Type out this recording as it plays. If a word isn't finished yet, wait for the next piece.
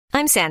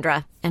I'm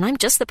Sandra, and I'm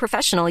just the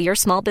professional your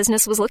small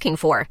business was looking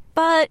for.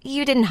 But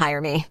you didn't hire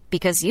me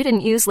because you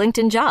didn't use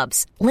LinkedIn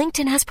Jobs.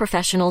 LinkedIn has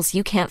professionals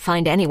you can't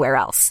find anywhere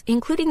else,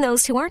 including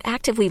those who aren't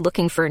actively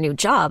looking for a new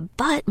job,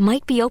 but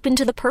might be open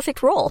to the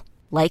perfect role,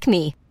 like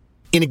me.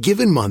 In a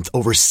given month,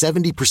 over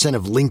 70%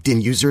 of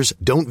LinkedIn users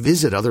don't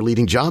visit other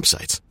leading job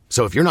sites.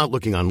 So if you're not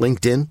looking on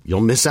LinkedIn,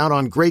 you'll miss out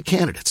on great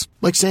candidates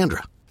like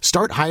Sandra.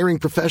 Start hiring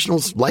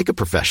professionals like a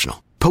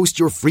professional. Post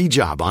your free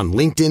job on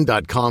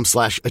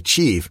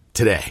linkedin.com/achieve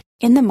today.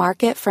 In the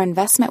market for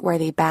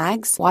investment-worthy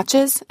bags,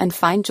 watches, and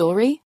fine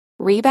jewelry,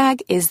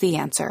 Rebag is the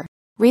answer.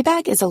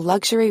 Rebag is a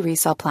luxury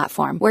resale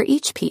platform where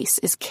each piece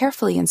is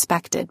carefully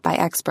inspected by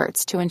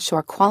experts to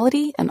ensure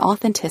quality and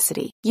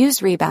authenticity. Use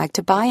Rebag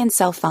to buy and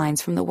sell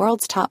finds from the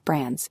world's top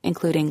brands,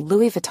 including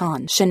Louis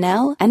Vuitton,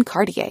 Chanel, and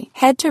Cartier.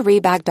 Head to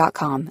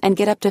Rebag.com and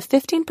get up to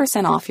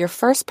 15% off your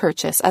first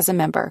purchase as a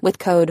member with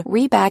code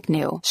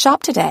REBAGNEW.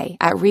 Shop today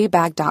at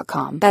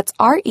Rebag.com. That's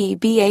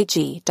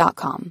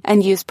REBAG.com.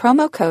 And use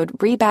promo code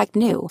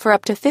REBAGNEW for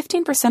up to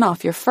 15%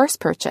 off your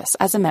first purchase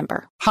as a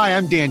member. Hi,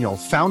 I'm Daniel,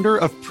 founder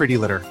of Pretty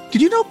Litter.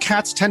 Did you know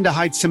cats tend to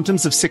hide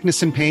symptoms of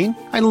sickness and pain?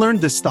 I learned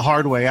this the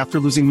hard way after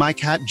losing my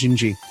cat,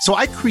 Gingy. So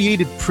I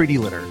created Pretty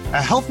Litter,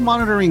 a health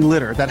monitoring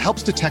litter that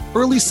helps detect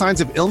early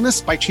signs of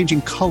illness by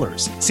changing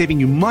colors, saving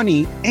you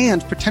money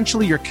and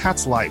potentially your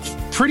cat's life.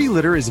 Pretty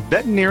Litter is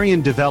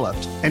veterinarian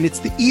developed, and it's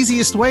the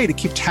easiest way to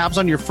keep tabs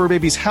on your fur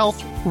baby's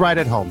health right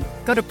at home.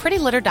 Go to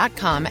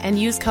prettylitter.com and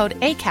use code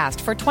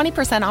ACAST for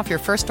 20% off your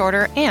first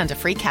order and a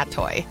free cat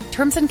toy.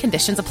 Terms and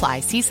conditions apply.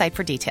 See site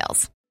for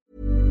details.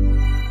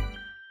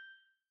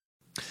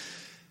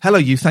 Hello,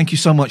 you. Thank you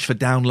so much for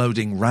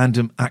downloading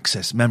Random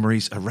Access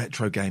Memories, a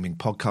retro gaming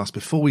podcast.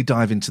 Before we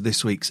dive into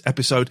this week's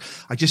episode,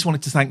 I just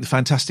wanted to thank the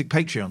fantastic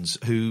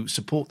Patreons who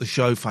support the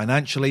show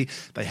financially.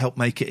 They help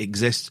make it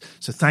exist.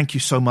 So thank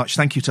you so much.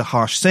 Thank you to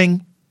Harsh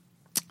Singh,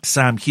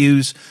 Sam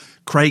Hughes,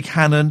 Craig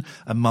Hannon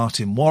and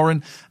Martin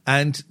Warren,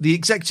 and the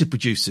executive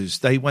producers.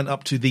 They went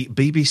up to the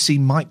BBC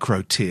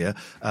Micro tier,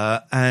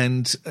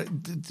 and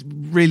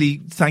really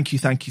thank you.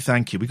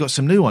 We got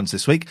some new ones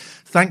this week.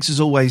 Thanks as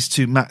always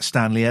to Matt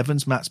Stanley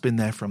Evans. Matt's been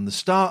there from the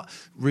start.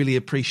 Really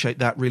appreciate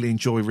that. Really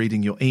enjoy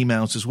reading your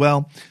emails as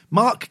well.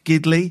 Mark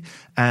Gidley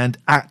and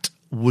at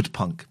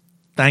Woodpunk.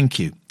 Thank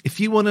you. If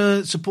you want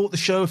to support the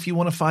show, if you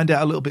want to find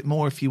out a little bit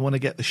more, if you want to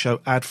get the show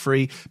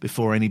ad-free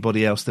before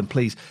anybody else, then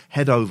please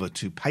head over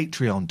to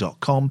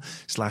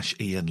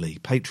patreon.com/Ian Lee.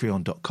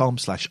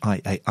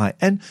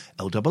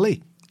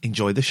 Patreon.com/IAINLEE.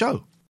 Enjoy the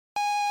show.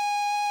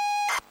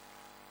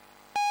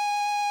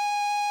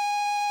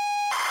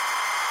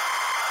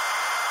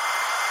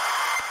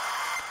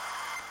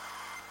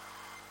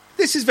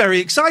 This is very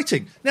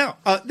exciting. Now,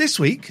 this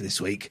week,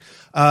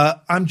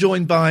 I'm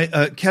joined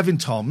by Kevin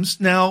Toms.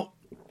 Now,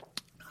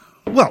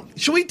 well,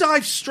 shall we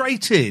dive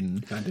straight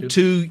in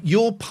to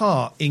your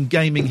part in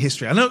gaming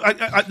history? I know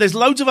there's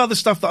loads of other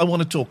stuff that I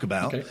want to talk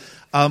about, okay.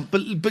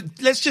 But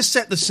let's just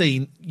set the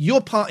scene.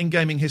 Your part in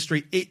gaming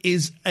history, it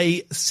is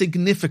a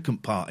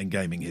significant part in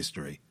gaming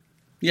history.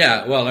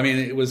 Yeah, well, I mean,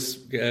 it was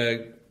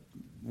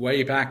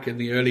way back in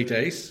the early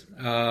days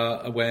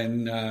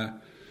when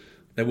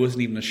there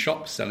wasn't even a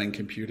shop selling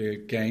computer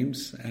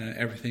games.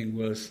 Everything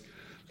was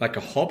like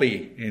a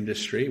hobby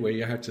industry where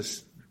you had to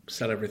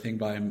sell everything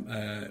by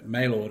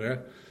mail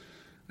order.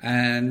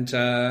 And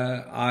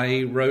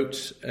I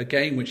wrote a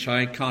game which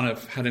I kind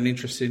of had an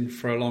interest in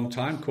for a long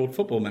time called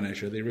Football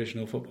Manager, the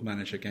original Football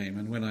Manager game.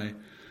 And when I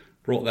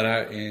brought that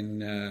out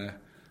in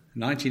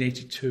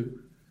 1982,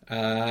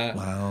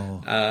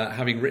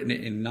 having written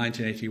it in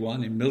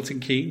 1981 in Milton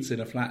Keynes,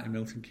 in a flat in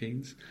Milton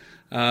Keynes.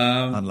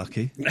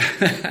 Unlucky.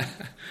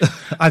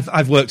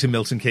 I've worked in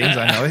Milton Keynes,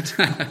 I know it.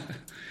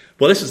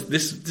 Well, this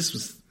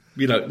was,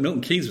 you know,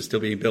 Milton Keynes was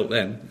still being built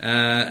then,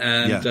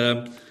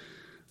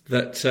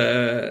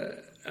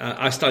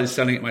 I started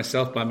selling it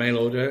myself by mail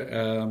order.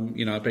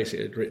 I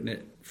basically had written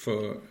it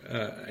for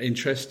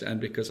interest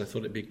and because I thought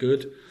it'd be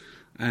good,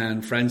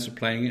 and friends were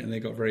playing it and they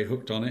got very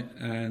hooked on it,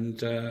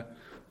 and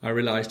I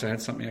realised I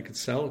had something I could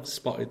sell,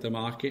 spotted the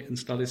market and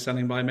started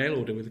selling by mail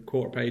order with a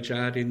quarter-page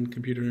ad in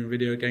Computer and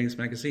Video Games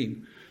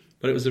magazine.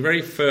 But it was the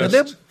very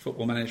first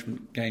football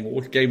management game,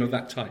 or game of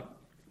that type.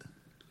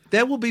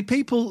 There will be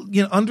people,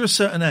 under a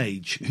certain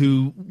age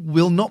who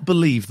will not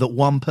believe that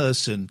one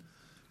person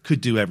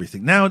could do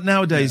everything.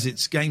 Nowadays,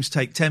 it's games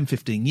take 10,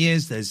 15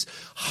 years. There's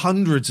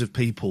hundreds of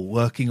people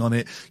working on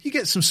it. You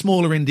get some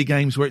smaller indie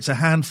games where it's a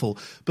handful.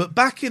 But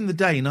back in the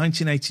day,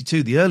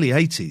 1982, the early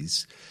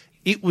 80s,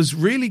 it was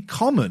really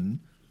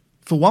common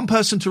for one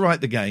person to write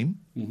the game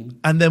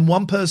and then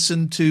one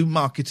person to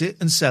market it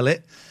and sell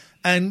it.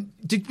 And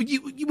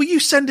were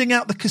you sending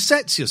out the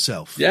cassettes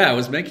yourself? Yeah, I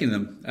was making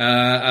them.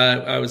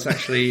 I was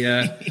actually,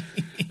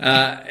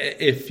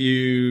 if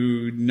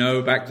you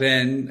know, back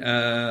then,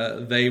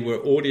 they were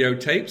audio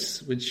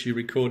tapes, which you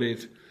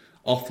recorded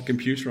off the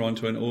computer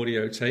onto an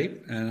audio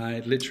tape. And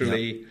I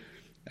literally,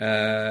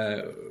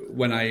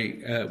 when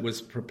I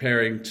was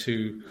preparing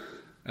to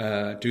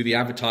do the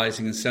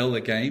advertising and sell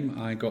the game,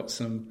 I got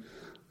some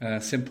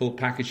simple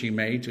packaging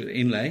made to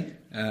inlay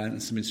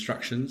and some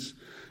instructions.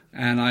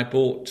 And I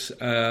bought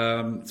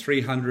 300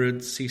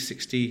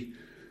 C60,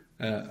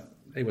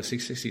 they were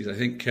C60s, I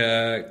think,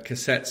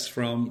 cassettes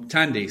from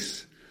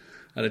Tandy's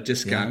at a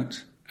discount.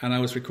 Yeah. And I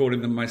was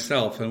recording them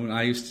myself. And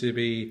I used to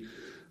be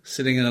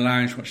sitting in the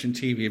lounge watching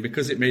TV. And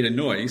because it made a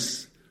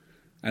noise,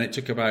 and it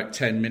took about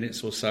 10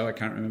 minutes or so, I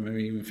can't remember,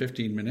 maybe even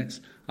 15 minutes,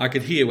 I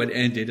could hear when it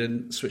ended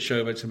and switch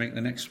over to make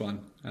the next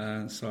one.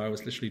 So I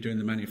was literally doing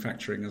the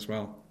manufacturing as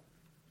well.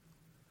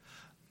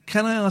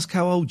 Can I ask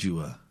how old you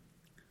were?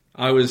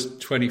 I was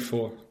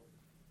 24.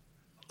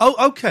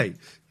 Oh, okay.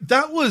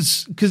 That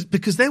was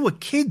because there were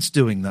kids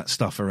doing that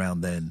stuff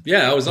around then.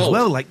 Yeah, I was old.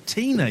 Well, like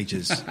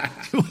teenagers.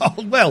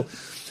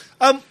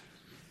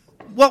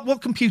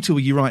 What computer were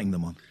you writing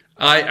them on?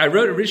 I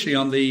wrote originally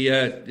on the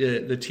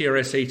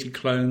TRS-80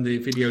 clone, the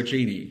Video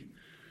Genie.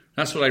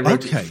 That's what I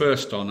wrote it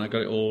first on. I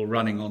got it all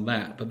running on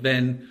that. But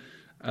then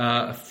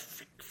a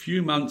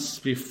few months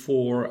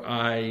before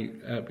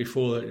in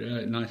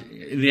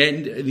the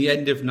end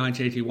of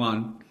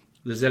 1981,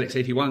 the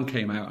ZX81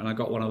 came out, and I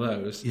got one of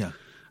those. Yeah.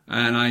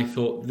 And I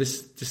thought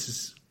this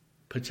is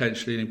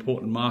potentially an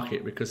important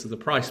market because of the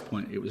price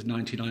point. It was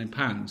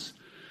 £99,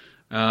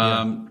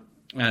 and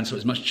so it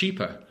was much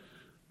cheaper.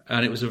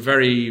 And it was a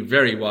very,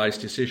 very wise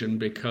decision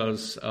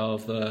because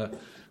of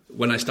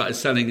when I started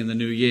selling in the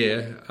new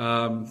year.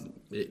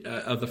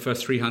 Of the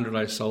first 300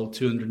 I sold,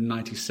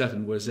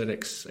 297 were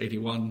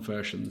ZX81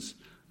 versions,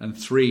 and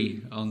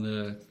 3 on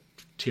the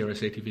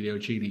TRS-80 Video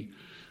Genie.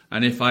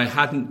 And if I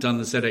hadn't done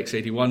the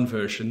ZX81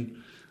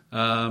 version,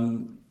 I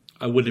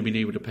wouldn't have been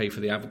able to pay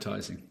for the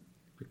advertising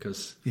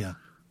because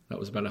that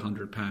was about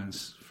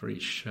 £100 for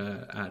each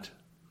ad.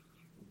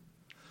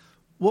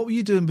 What were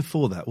you doing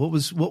before that? What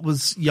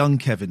was young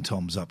Kevin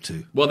Toms up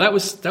to? Well, that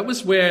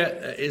was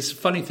where it's a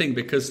funny thing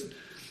because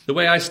the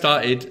way I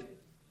started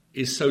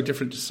is so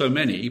different to so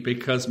many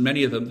because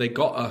many of them, they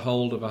got a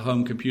hold of a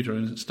home computer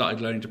and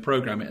started learning to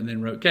program it and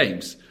then wrote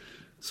games.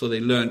 So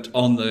they learnt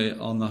on the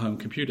home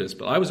computers.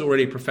 But I was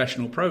already a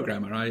professional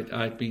programmer.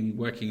 I'd been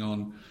working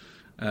on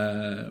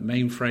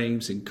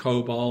mainframes in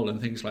COBOL and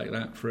things like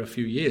that for a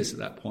few years at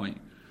that point.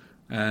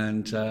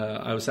 And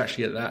I was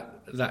actually at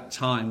that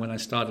time when I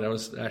started, I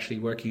was actually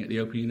working at the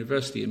Open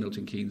University in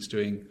Milton Keynes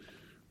doing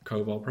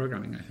COBOL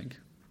programming, I think.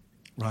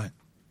 Right.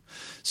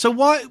 So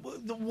why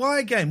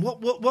again?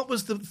 What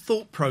was the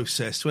thought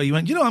process where you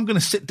went, I'm going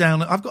to sit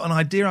down, I've got an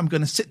idea, I'm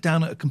going to sit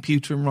down at a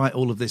computer and write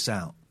all of this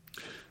out?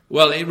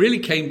 Well, it really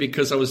came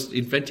because I was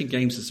inventing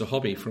games as a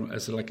hobby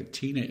as a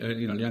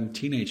young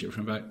teenager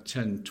from about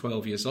 10,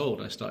 12 years old.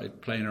 I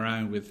started playing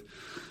around with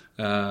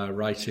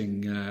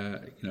writing,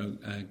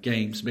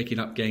 games, making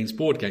up games,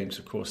 board games,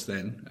 of course,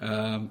 then,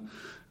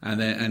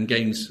 and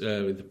games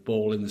with the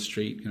ball in the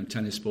street,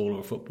 tennis ball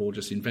or football,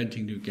 just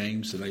inventing new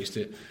games. And I used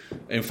to,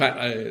 in fact,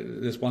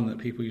 there's one that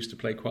people used to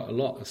play quite a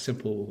lot, a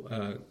simple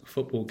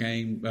football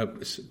game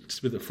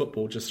with the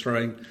football, just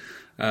throwing.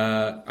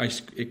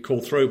 It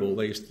called throwball.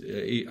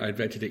 I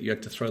invented it. You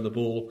had to throw the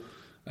ball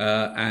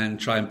and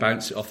try and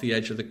bounce it off the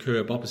edge of the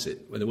curb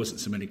opposite, where there wasn't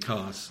so many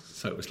cars,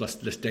 so it was less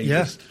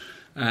dangerous. Yeah.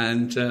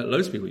 And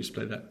loads of people used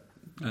to play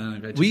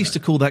that. We used to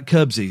call that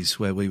curbsies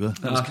where we were.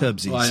 That was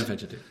curbsies. Well, I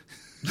invented it.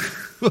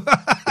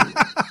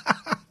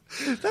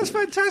 That's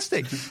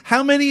fantastic.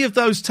 How many of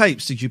those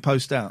tapes did you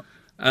post out?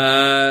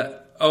 When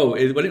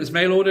it was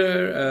mail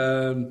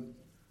order,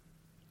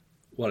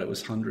 it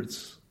was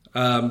hundreds.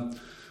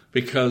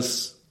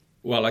 Because,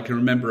 I can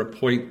remember a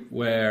point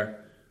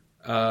where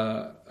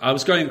I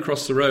was going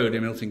across the road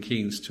in Milton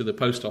Keynes to the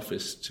post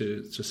office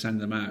to send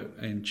them out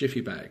in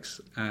jiffy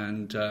bags.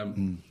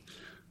 And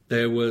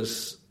there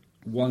was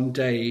one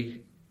day,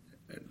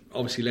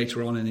 obviously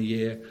later on in the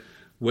year,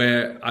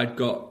 where I'd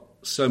got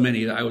so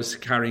many that I was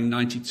carrying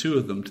 92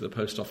 of them to the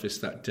post office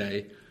that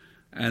day.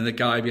 And the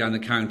guy behind the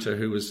counter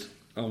who was,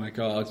 oh my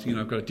God,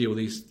 I've got to deal with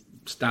these,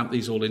 stamp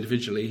these all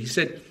individually. He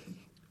said,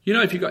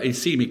 if you got, he'd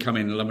seen me come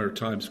in a number of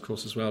times, of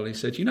course, as well. He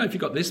said, if you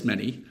got this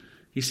many,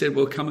 he said,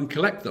 well, come and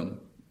collect them.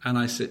 And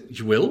I said,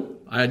 you will?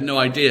 I had no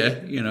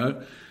idea,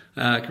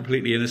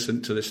 completely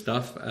innocent to this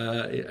stuff.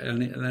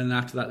 And then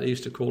after that, they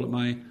used to call at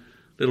my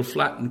little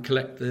flat and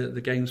collect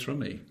the games from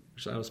me,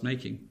 which I was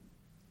making.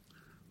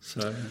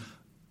 So,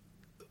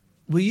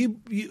 you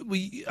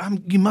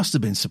must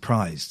have been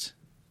surprised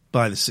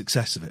by the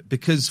success of it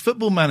because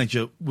Football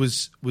Manager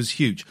was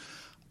huge.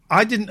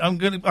 I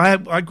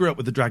grew up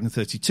with the Dragon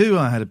 32.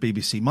 I had a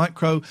BBC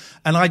Micro,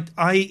 and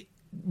I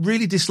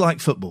really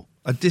disliked football.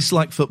 I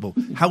disliked football.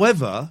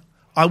 However,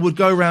 I would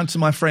go around to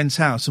my friend's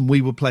house and we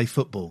would play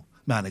Football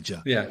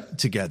Manager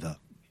together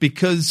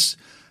because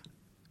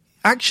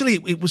actually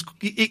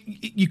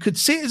you could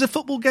see it as a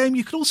football game.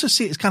 You could also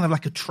see it as kind of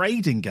like a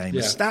trading game,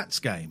 a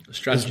stats game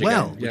as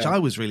well, which I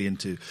was really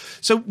into.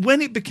 So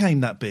when it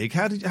became that big,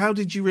 how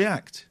did you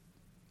react?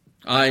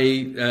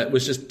 I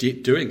was just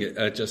doing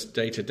it just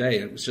day to day.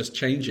 It was just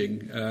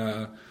changing.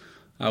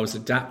 I was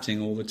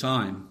adapting all the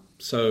time.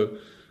 So,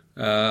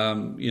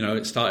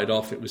 it started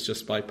off, it was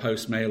just by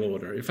post mail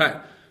order. In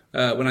fact,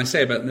 when I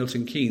say about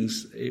Milton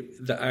Keynes,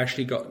 that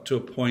actually got to a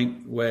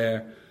point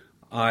where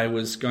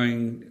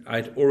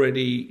I'd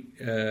already,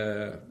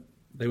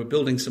 they were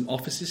building some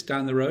offices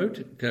down the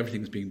road.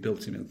 Everything's being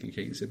built in Milton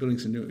Keynes. They're building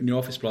some new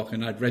office block,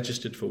 and I'd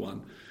registered for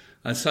one.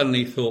 I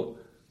suddenly thought,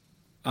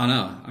 oh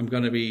no, I'm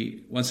going to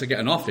be, once I get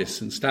an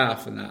office and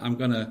staff and that, I'm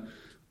going to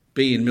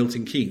be in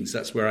Milton Keynes.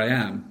 That's where I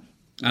am.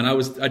 And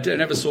I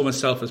never saw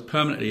myself as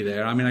permanently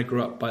there. I mean, I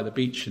grew up by the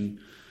beach in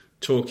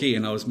Torquay,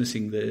 and I was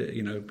missing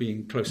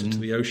being closer to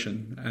the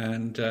ocean.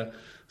 And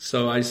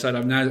so I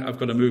decided I've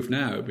got to move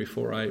now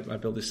before I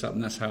build this up.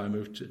 And that's how I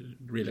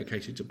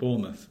relocated to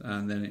Bournemouth.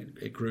 And then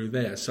it grew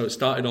there. So it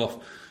started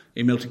off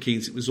in Milton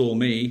Keynes. It was all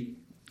me.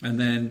 And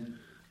then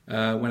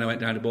when I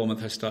went down to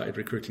Bournemouth, I started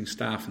recruiting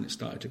staff, and it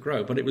started to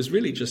grow. But it was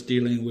really just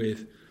dealing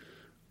with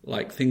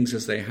like things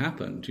as they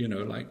happened,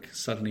 like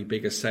suddenly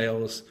bigger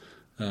sales.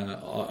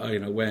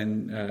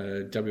 When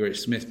WH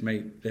Smith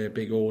made their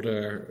big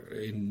order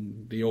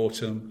in the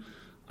autumn,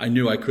 I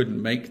knew I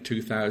couldn't make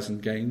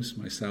 2,000 games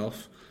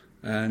myself.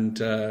 And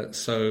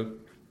so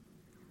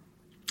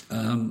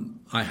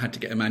I had to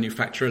get a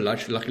manufacturer.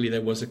 Luckily,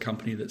 there was a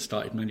company that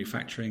started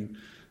manufacturing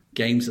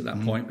games at that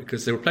point,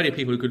 because there were plenty of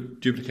people who could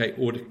duplicate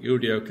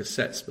audio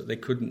cassettes, but they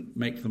couldn't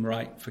make them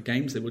right for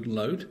games. They wouldn't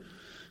load.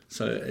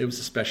 So it was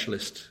a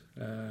specialist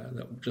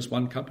that just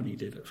one company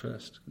did at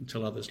first,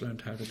 until others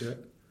learned how to do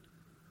it.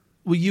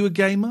 Were you a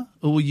gamer,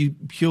 or were you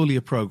purely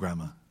a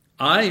programmer?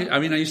 I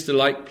mean, I used to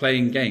like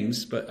playing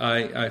games, but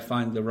I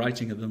find the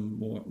writing of them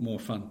more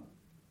fun.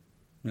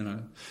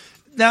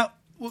 Now,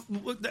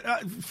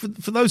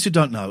 for those who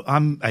don't know,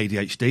 I'm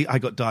ADHD. I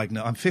got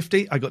diagnosed. I'm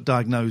 50. I got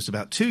diagnosed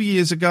about 2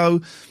 years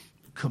ago.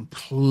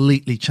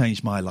 Completely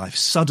changed my life.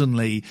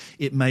 Suddenly,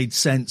 it made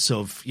sense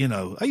of,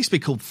 I used to be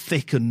called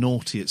thick and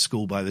naughty at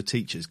school by the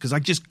teachers because I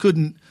just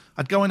couldn't.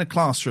 I'd go in a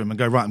classroom and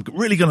go, right, I'm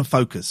really going to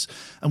focus.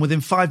 And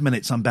within 5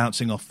 minutes, I'm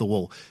bouncing off the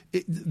wall.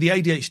 The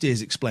ADHD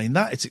has explained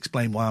that. It's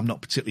explained why I'm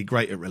not particularly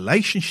great at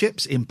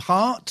relationships, in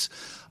part.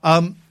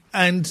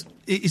 And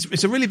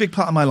it's a really big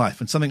part of my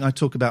life and something I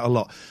talk about a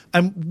lot.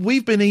 And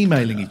we've been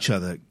emailing each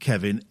other,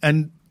 Kevin,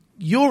 and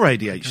your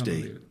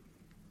ADHD.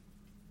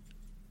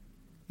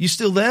 You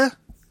still there?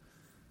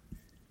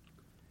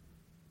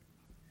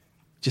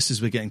 Just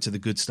as we're getting to the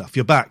good stuff.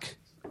 You're back.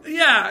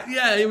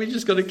 Yeah, we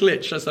just got a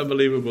glitch. That's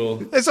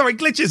unbelievable. Sorry,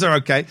 glitches are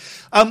okay.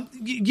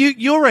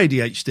 Your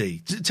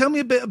ADHD. Tell me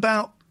a bit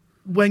about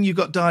when you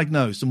got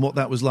diagnosed and what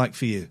that was like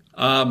for you.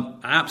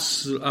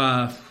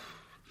 A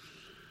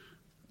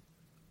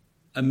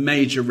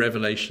major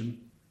revelation,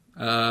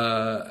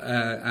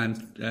 and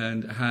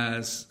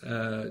has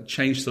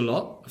changed a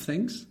lot of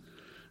things.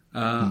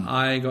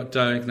 I got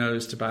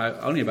diagnosed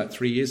only about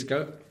 3 years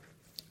ago,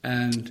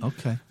 and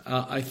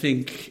I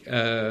think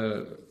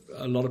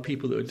a lot of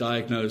people that were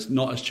diagnosed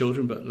not as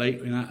children but late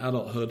in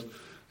adulthood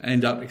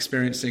end up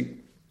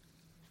experiencing.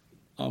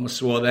 I almost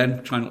swore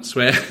then. Try not to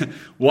swear.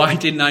 Why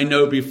didn't I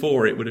know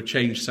before? It would have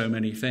changed so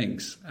many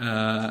things.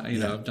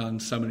 I've done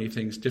so many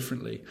things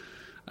differently.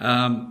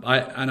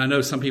 I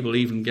know some people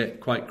even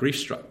get quite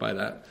grief-struck by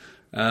that.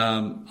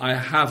 I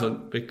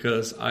haven't,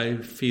 because I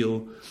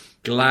feel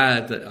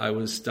glad that I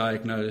was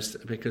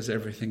diagnosed, because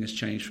everything has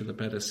changed for the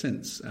better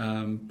since.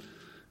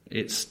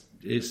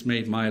 It's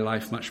made my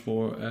life much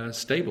more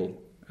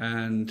stable,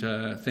 and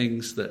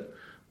things that,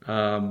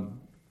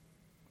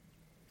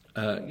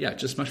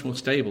 just much more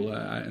stable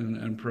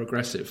and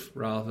progressive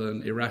rather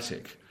than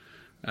erratic,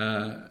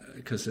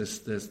 because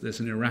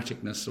there's an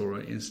erraticness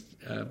or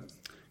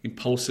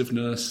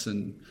impulsiveness,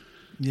 and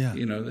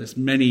there's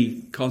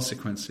many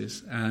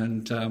consequences,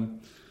 and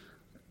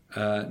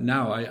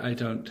now I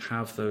don't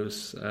have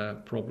those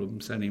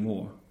problems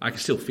anymore. I can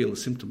still feel the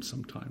symptoms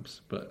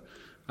sometimes, but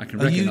I can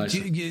recognise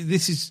them.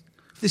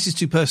 This is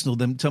too personal.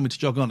 Then tell me to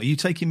jog on. Are you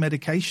taking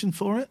medication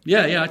for it?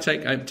 Yeah. I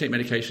take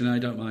medication, and I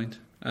don't mind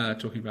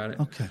talking about it.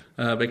 Okay.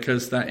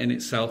 Because that in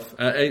itself,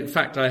 in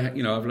fact, I've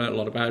learned a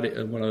lot about it,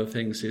 and one of the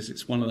things is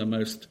it's one of the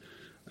most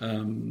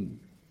in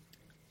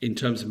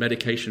terms of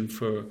medication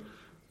for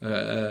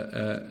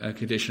a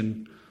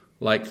condition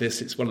like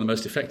this, it's one of the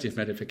most effective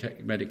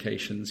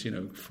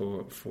medications,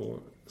 for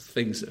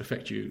things that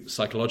affect you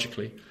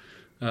psychologically.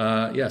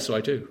 So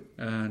I do,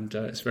 and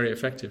it's very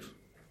effective.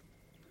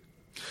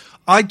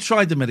 I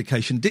tried the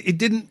medication. It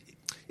didn't.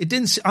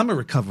 I'm a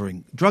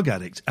recovering drug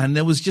addict, and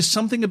there was just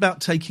something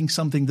about taking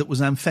something that was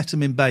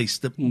amphetamine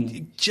based that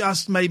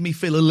just made me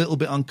feel a little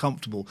bit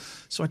uncomfortable.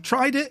 So I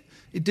tried it.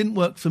 It didn't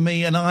work for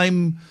me, and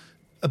I'm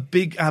a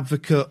big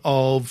advocate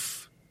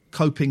of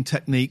coping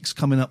techniques,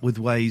 coming up with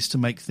ways to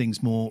make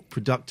things more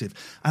productive.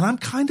 And I'm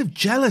kind of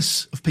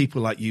jealous of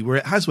people like you where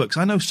it has worked.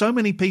 I know so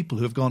many people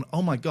who have gone,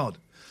 oh my God,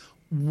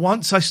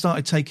 once I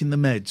started taking the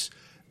meds,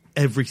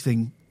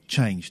 everything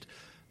changed.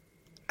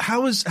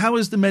 How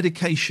has the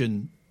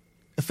medication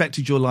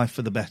affected your life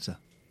for the better?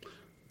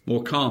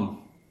 More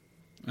calm.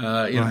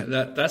 Right.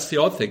 That's the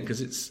odd thing,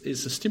 because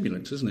it's a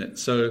stimulant, isn't it?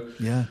 So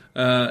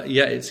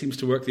it seems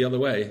to work the other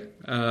way.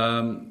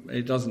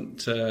 It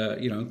doesn't,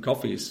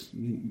 coffees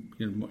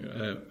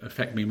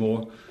affect me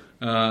more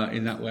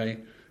in that way.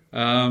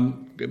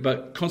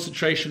 But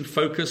concentration,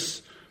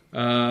 focus,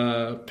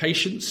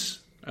 patience,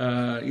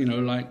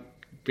 like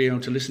being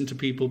able to listen to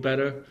people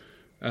better,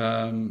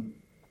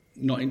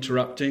 not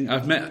interrupting.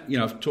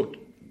 I've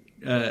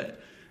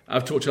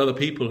talked to other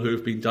people who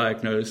have been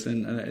diagnosed,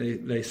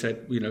 and they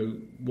said,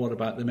 what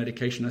about the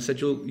medication? I said,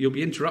 you'll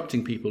be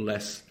interrupting people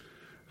less.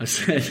 I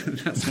said,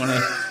 that's one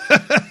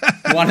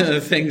of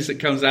the things that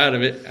comes out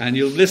of it, and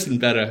you'll listen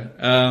better.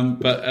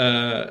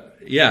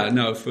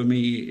 For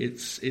me,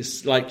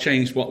 it's like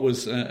changed what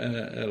was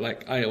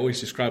like I always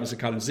describe as a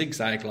kind of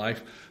zigzag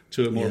life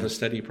to a more of a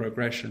steady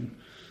progression,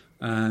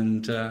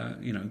 and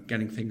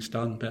getting things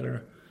done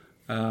better.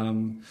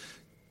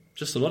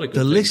 Just a lot of good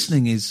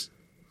things.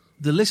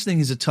 The listening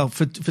is a tough.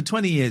 For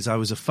 20 years, I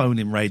was a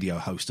phone-in radio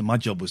host, and my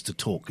job was to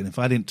talk. And if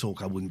I didn't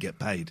talk, I wouldn't get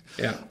paid.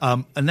 Yeah.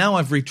 And now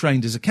I've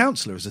retrained as a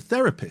counsellor, as a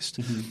therapist.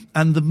 Mm-hmm.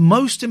 And the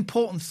most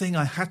important thing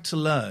I had to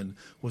learn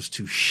was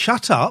to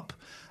shut up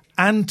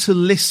and to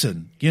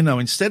listen.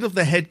 Instead of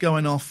the head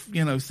going off,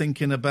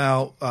 thinking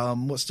about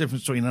what's the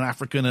difference between an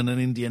African and an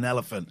Indian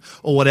elephant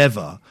or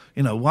whatever.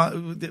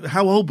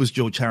 How old was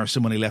George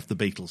Harrison when he left the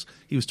Beatles?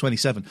 He was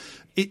 27.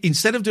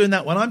 Instead of doing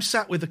that, when I'm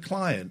sat with a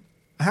client,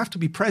 I have to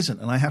be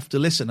present and I have to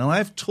listen. And I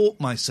have taught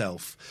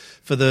myself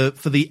for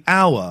the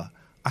hour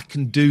I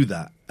can do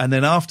that. And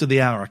then after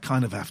the hour, I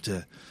kind of have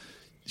to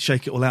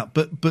shake it all out.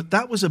 But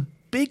that was a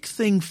big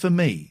thing for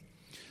me,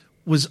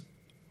 was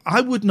I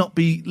would not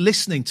be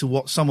listening to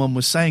what someone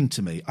was saying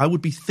to me. I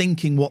would be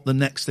thinking what the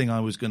next thing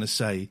I was going to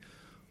say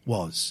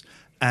was.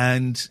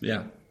 And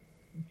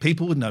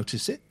people would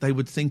notice it. They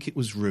would think it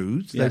was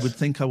rude. Yes. They would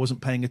think I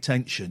wasn't paying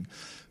attention.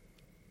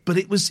 But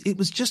it was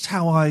just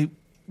how I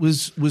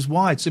was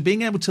wired. So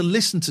being able to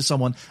listen to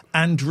someone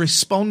and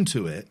respond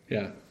to it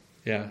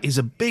is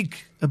a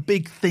big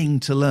thing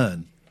to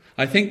learn.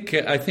 I think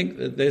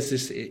that there's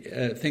this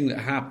thing that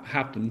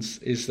happens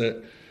is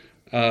that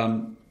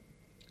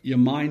your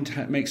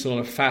mind makes a lot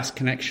of fast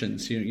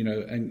connections,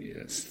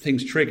 and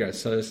things trigger.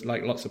 So there's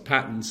like lots of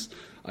patterns.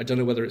 I don't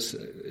know whether it's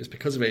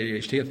because of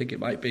ADHD. I think it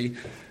might be.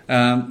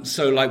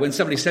 So like when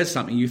somebody says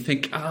something, you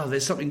think,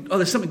 there's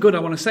something good I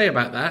want to say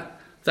about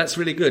that. That's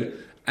really good.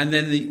 And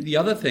then the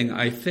other thing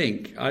I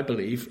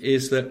believe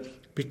is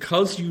that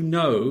because you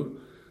know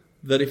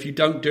that if you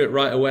don't do it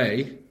right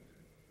away,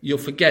 you'll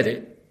forget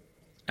it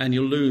and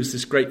you'll lose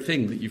this great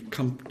thing that you've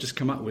just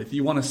come up with.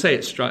 You want to say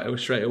it straight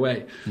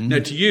away. Mm-hmm. Now,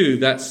 to you,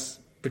 that's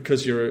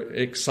because you're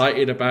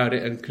excited about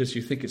it and because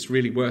you think it's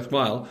really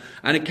worthwhile.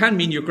 And it can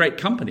mean you're great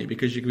company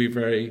because you can be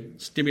very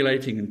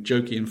stimulating and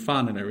jokey and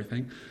fun and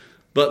everything.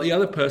 But the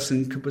other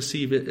person can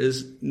perceive it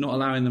as not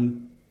allowing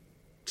them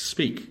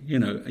speak,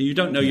 and you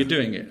don't know you're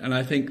doing it, and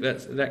I think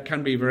that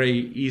can be very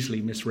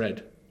easily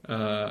misread.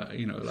 I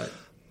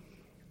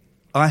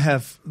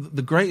have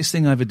the greatest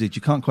thing I ever did.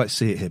 You can't quite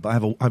see it here,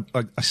 but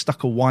I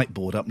stuck a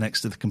whiteboard up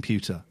next to the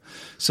computer.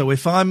 So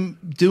if I'm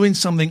doing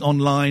something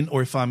online,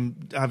 or if I'm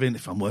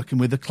working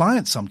with a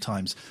client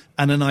sometimes,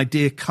 and an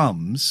idea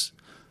comes,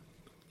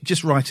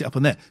 just write it up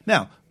on there.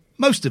 Now,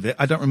 most of it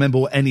I don't remember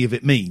what any of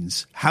it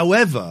means.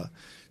 However,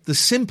 the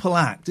simple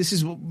act, this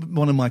is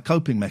one of my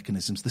coping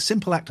mechanisms, the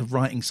simple act of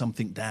writing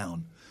something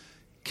down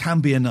can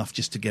be enough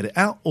just to get it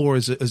out, or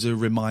as a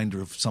reminder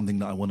of something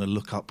that I want to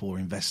look up or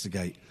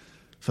investigate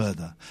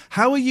further.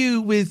 How are you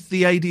with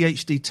the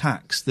ADHD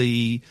tax,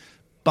 the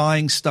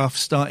buying stuff,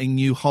 starting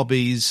new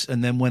hobbies,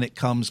 and then when it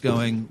comes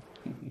going,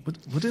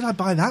 what did I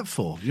buy that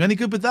for? You any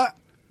good with that?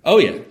 Oh,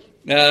 yeah.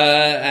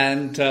 I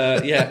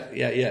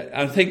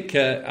think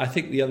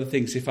the other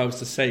things, if I was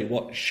to say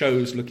what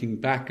shows looking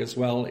back as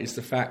well, is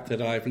the fact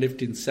that I've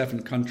lived in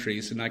 7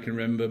 countries and I can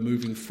remember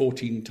moving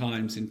 14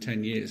 times in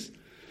 10 years.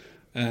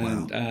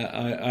 And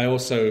wow. I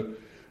also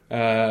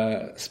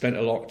spent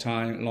a long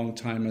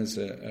time as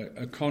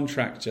a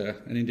contractor,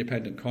 an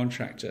independent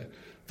contractor.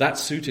 That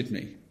suited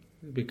me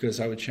because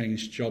I would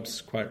change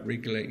jobs quite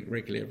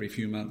regularly every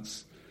few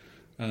months.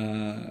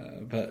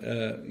 But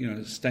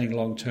staying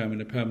long term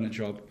in a permanent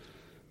job.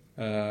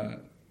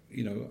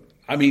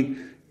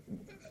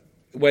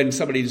 When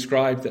somebody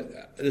described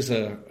that, there's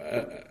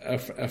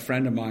a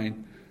friend of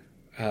mine,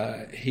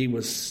 he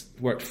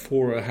worked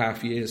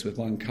 4.5 years with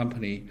one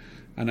company,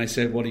 and I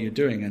said, "What are you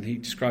doing?" And he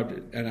described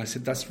it, and I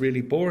said, "That's really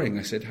boring."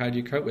 I said, "How do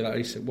you cope with that?"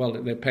 He said, "Well,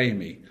 they're paying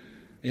me."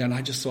 And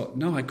I just thought,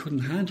 no, I couldn't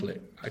handle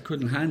it.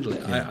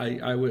 Yeah.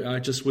 I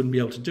just wouldn't be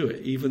able to do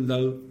it, even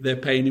though they're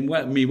paying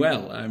me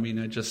well. I mean,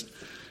 I just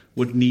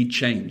would need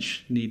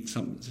change, need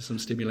some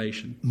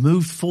stimulation.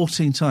 Moved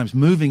 14 times.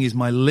 Moving is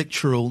my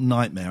literal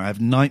nightmare. I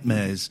have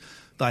nightmares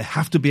that I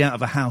have to be out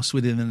of a house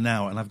within an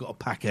hour and I've got to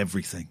pack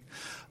everything.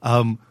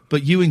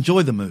 But you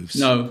enjoy the moves?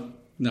 No.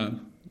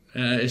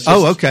 It's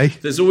just, okay.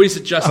 There's always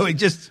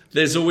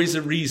there's always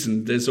a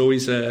reason. There's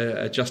always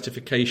a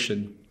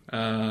justification.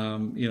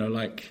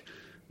 Like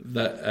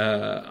that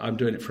I'm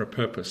doing it for a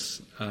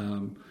purpose.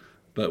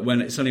 But when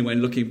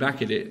looking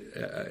back at it,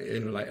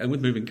 and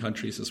with moving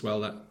countries as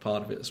well, that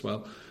part of it as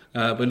well.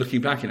 But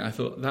looking back at it, I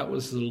thought that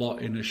was a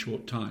lot in a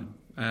short time.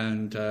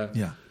 And I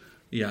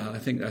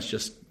think that's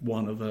just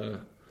one of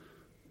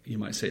you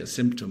might say a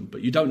symptom,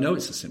 but you don't know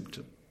it's a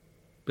symptom.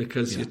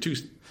 because you're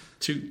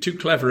too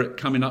clever at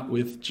coming up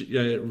with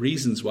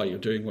reasons why you're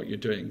doing what you're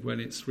doing, when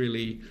it's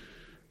really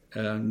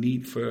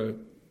need for...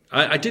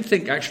 I did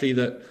think, actually,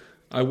 that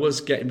I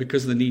was getting,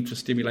 because of the need for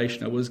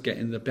stimulation, I was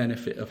getting the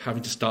benefit of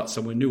having to start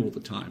somewhere new all the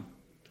time,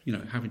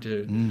 having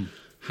to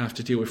have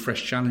to deal with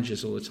fresh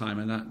challenges all the time,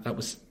 and that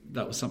was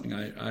something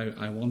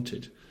I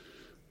wanted.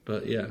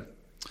 But yeah.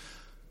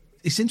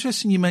 It's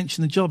interesting you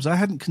mentioned the jobs. I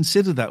hadn't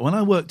considered that. When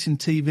I worked in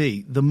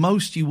TV, the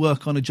most you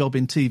work on a job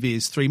in TV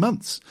is 3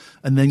 months,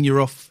 and then you're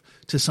off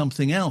to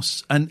something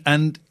else.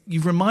 And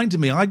you've reminded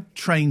me, I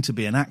trained to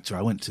be an actor.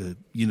 I went to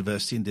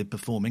university and did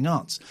performing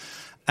arts.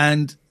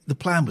 And the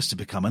plan was to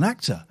become an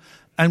actor.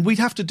 And we'd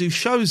have to do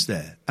shows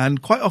there.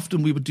 And quite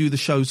often we would do the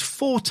shows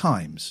 4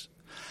 times.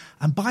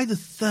 And by the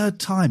 3rd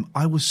time,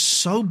 I was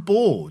so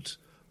bored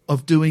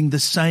of doing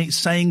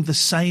saying the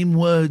same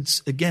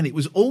words again. It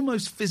was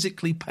almost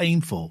physically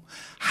painful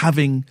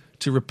having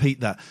to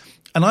repeat that.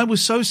 And I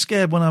was so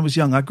scared when I was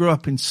young. I grew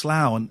up in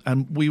Slough,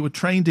 and we were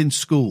trained in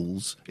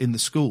the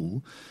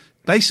school,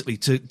 basically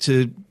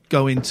to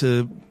go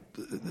into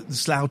the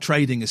Slough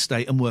trading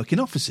estate and work in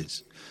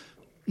offices.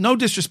 No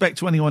disrespect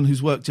to anyone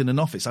who's worked in an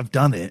office. I've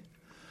done it.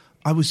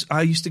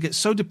 I used to get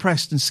so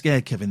depressed and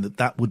scared, Kevin,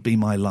 that would be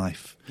my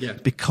life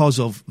because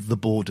of the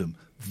boredom,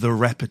 the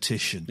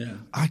repetition. Yeah.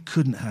 I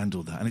couldn't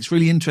handle that. And it's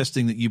really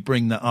interesting that you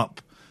bring that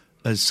up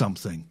as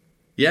something.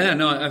 Yeah,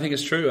 no, I think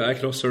it's true. I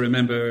can also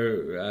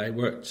remember I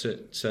worked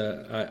at,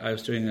 I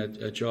was doing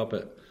a job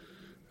at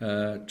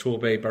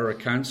Torbay Borough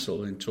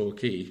Council in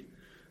Torquay,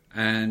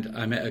 and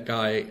I met a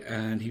guy,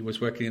 and he was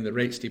working in the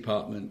rates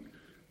department,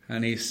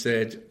 and he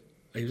said,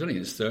 he was only in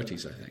his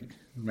 30s, I think,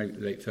 maybe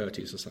late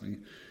 30s or something.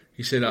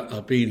 He said,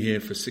 I've been here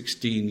for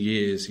 16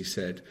 years, he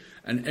said,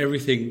 and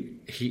everything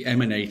he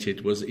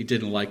emanated was that he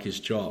didn't like his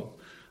job.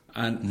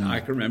 And I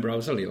can remember I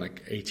was only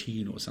like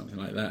 18 or something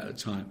like that at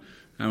the time.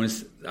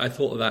 I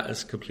thought of that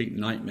as a complete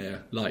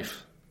nightmare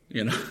life,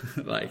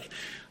 like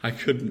I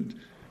couldn't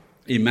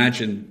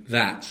imagine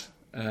that,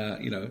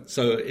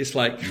 So it's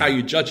like how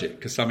you judge it,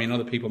 because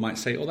other people might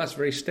say, "Oh, that's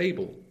very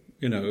stable,"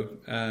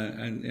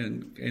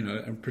 and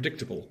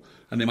predictable,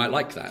 and they might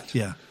like that.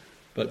 Yeah.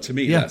 But to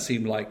me, that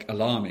seemed like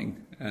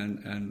alarming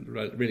and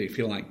really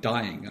feeling like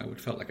dying. I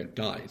would felt like I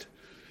died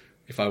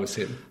if I was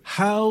him.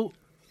 How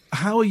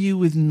are you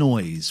with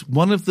noise?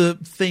 One of the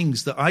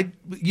things that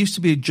used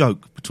to be a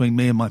joke between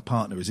me and my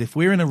partner is if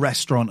we're in a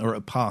restaurant or at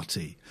a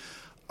party,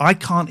 I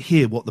can't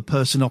hear what the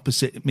person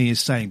opposite me is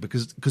saying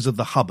because of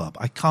the hubbub.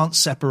 I can't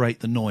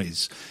separate the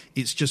noise.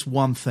 It's just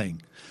one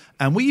thing.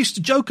 And we used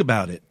to joke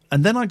about it.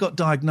 And then I got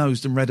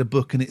diagnosed and read a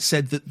book, and it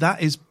said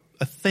that is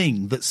a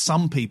thing that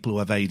some people who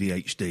have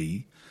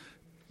ADHD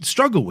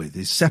struggle with,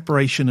 is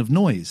separation of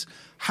noise.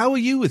 How are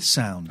you with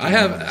sound? I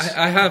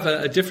have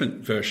a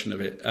different version of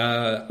it.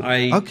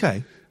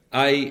 I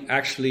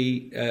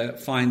actually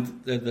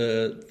find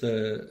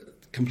the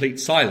complete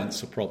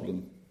silence a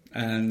problem,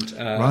 and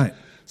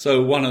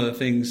so one of the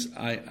things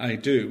I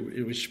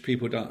do, which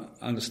people don't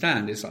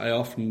understand, is I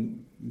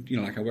often,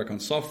 like I work on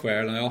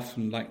software, and I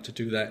often like to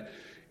do that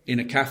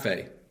in a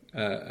cafe.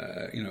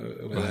 I'm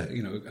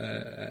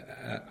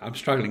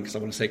struggling because I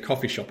want to say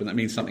coffee shop, and that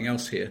means something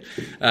else here.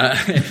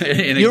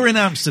 You're in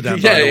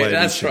Amsterdam, by the way.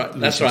 That's right.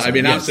 That's right. I'm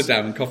in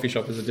Amsterdam, and coffee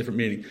shop has a different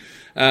meaning.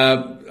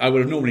 I would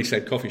have normally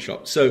said coffee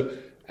shop. So,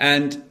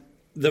 and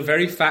the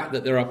very fact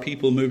that there are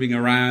people moving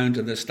around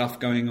and there's stuff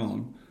going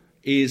on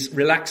is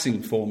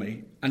relaxing for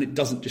me, and it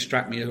doesn't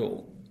distract me at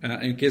all.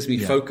 It gives me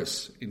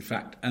focus, in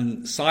fact,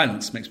 and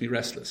silence makes me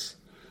restless.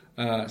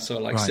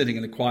 Sitting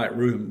in a quiet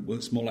room,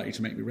 it's more likely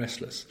to make me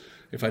restless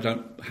if I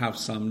don't have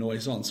some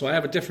noise on. So I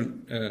have a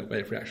different way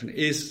of reaction.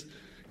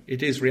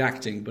 It is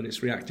reacting, but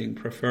it's reacting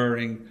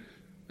preferring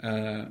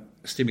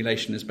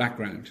stimulation as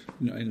background,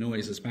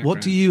 noise as background.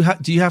 What do you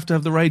have to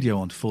have the radio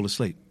on to fall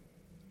asleep?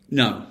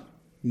 No.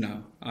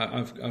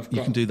 I've got,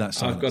 you can do that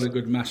silence. I've got a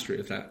good mastery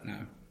of that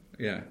now.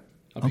 Yeah,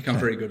 I've become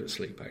very good at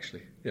sleep,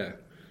 actually. Yeah.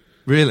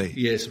 Really?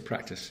 Years of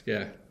practice.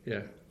 Yeah.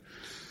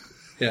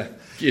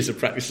 Years of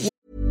practice.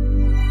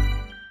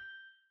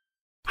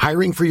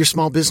 Hiring for your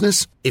small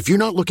business? If you're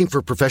not looking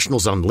for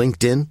professionals on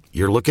LinkedIn,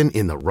 you're looking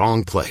in the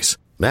wrong place.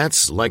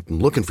 That's like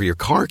looking for your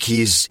car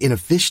keys in a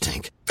fish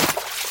tank.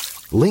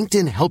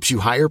 LinkedIn helps you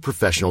hire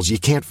professionals you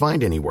can't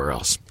find anywhere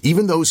else,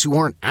 even those who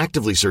aren't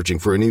actively searching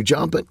for a new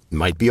job but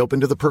might be open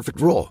to the perfect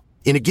role.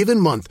 In a given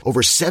month,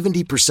 over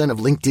 70% of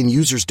LinkedIn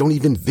users don't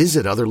even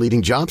visit other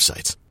leading job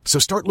sites. So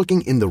start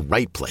looking in the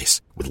right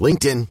place. With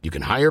LinkedIn, you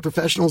can hire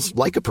professionals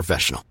like a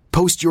professional.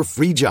 Post your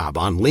free job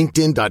on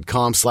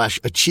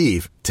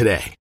linkedin.com/achieve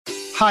today.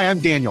 Hi, I'm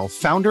Daniel,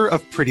 founder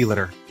of Pretty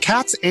Litter.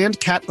 Cats and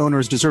cat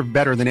owners deserve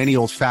better than any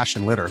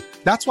old-fashioned litter.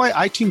 That's why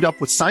I teamed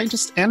up with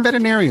scientists and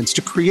veterinarians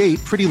to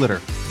create Pretty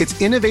Litter.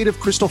 Its innovative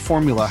crystal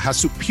formula has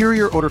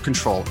superior odor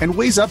control and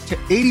weighs up to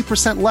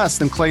 80% less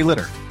than clay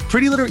litter.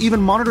 Pretty Litter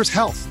even monitors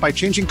health by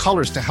changing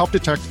colors to help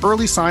detect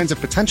early signs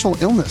of potential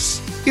illness.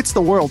 It's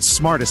the world's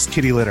smartest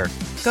kitty litter.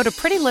 Go to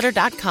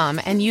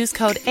prettylitter.com and use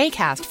code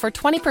ACAST for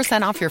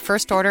 20% off your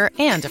first order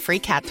and a free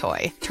cat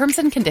toy. Terms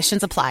and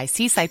conditions apply.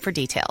 See site for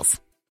details.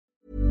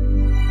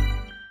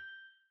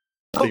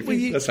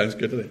 That sounds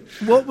good, doesn't it?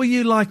 What were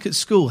you like at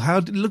school?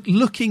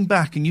 Looking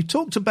back, and you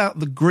talked about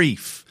the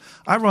grief.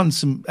 I run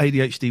some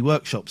ADHD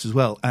workshops as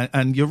well,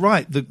 and you're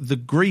right. The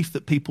grief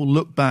that people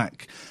look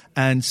back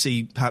and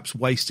see perhaps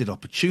wasted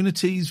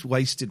opportunities,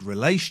 wasted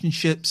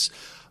relationships.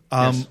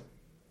 Yes.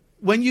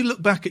 When you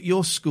look back at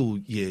your school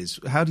years,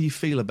 how do you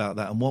feel about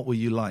that, and what were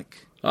you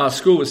like?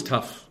 School was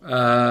tough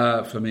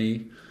for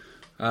me.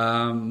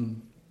 I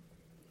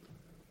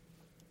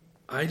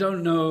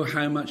don't know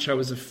how much I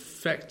was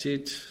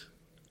affected.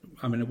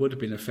 I mean, it would have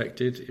been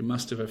affected. It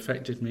must have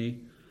affected me.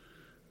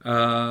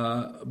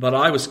 But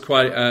I was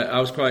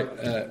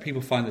quite.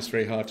 People find this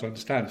very hard to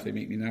understand if they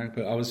meet me now.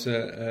 But I was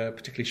a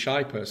particularly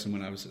shy person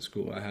when I was at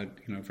school. I had,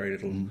 very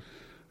little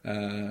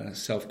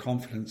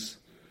self-confidence.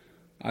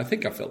 I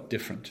think I felt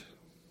different.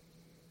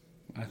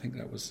 I think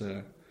that was,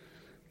 I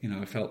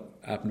felt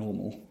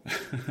abnormal.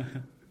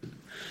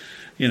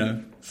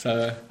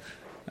 So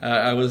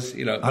I was,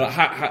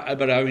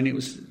 but I mean, it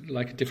was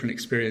like a different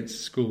experience at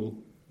school,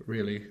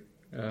 really.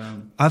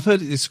 I've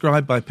heard it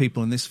described by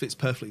people, and this fits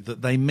perfectly, that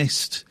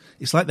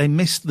it's like they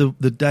missed the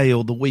day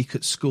or the week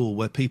at school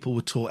where people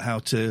were taught how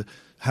to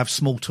have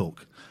small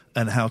talk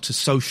and how to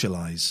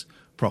socialise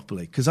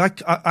properly. Because I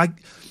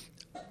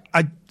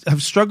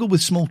have struggled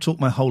with small talk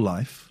my whole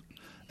life.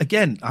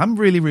 Again, I'm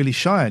really, really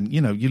shy. And,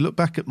 you look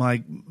back at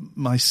my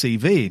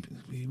CV,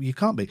 you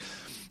can't be.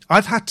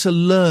 I've had to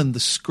learn the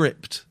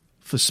script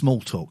for small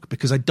talk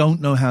because I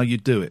don't know how you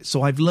do it.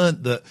 So I've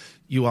learned that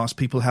you ask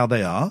people how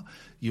they are.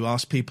 You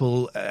ask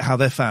people how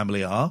their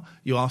family are.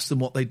 You ask them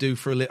what they do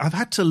for a living. I've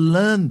had to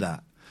learn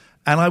that.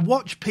 And I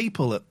watch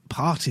people at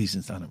parties,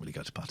 and I don't really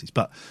go to parties,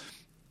 but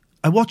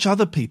I watch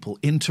other people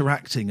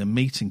interacting and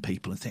meeting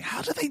people and think,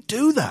 how do they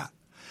do that?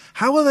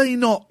 How are they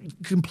not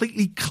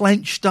completely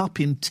clenched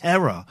up in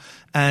terror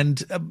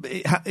and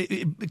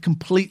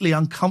completely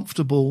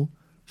uncomfortable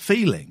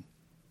feeling?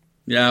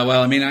 Yeah,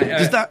 well, I mean,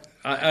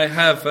 I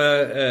have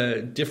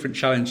different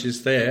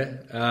challenges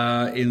there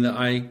in that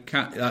I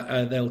can't.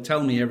 They'll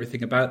tell me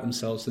everything about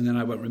themselves, and then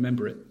I won't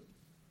remember it.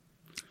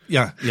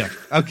 Yeah.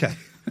 Okay.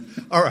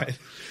 All right.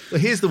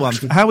 Well, here's the one.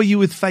 How are you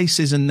with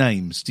faces and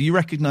names? Do you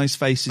recognise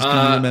faces? Can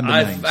you remember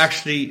names? I've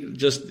actually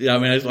just.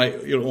 It's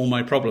like all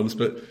my problems,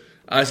 but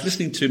I was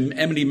listening to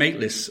Emily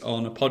Maitlis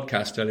on a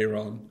podcast earlier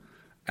on,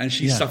 and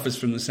she suffers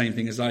from the same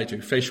thing as I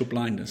do: facial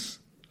blindness.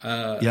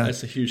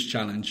 That's a huge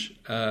challenge.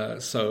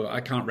 So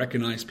I can't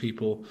recognize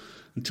people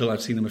until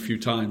I've seen them a few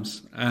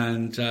times.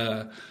 And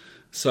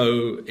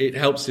so it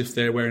helps if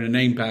they're wearing a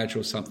name badge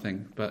or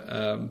something. But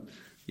I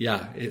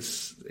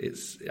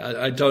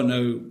don't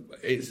know.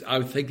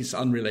 I think it's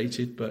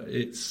unrelated, but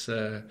it's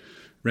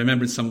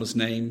remembering someone's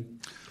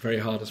name, very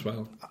hard as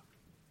well.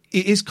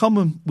 It is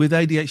common with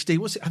ADHD.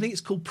 I think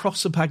it's called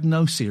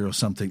prosopagnosia or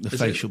something, the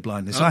facial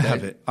blindness. Okay. I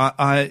have it.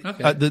 I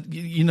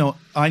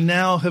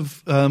now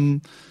have...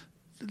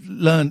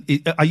 learn.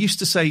 I used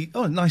to say,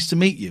 "Oh, nice to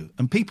meet you,"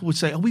 and people would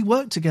say, "Oh, we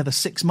worked together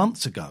 6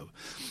 months ago,"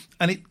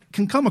 and it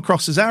can come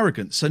across as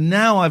arrogant. So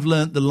now I've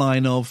learnt the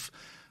line of,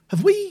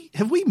 "Have we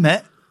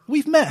met?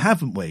 We've met,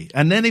 haven't we?"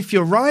 And then if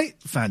you're right,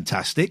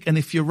 fantastic, and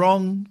if you're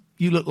wrong,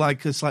 you look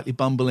like a slightly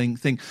bumbling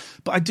thing.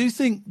 But I do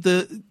think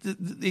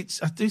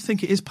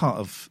it is part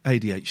of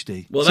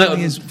ADHD. Well,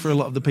 certainly is for a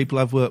lot of the people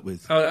I've worked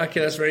with. Oh,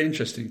 okay, that's very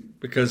interesting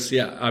because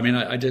I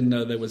didn't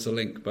know there was a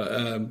link, but.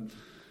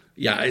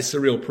 It's a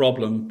real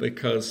problem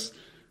because,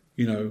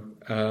 you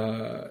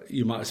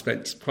might have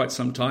spent quite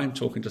some time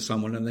talking to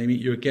someone and they meet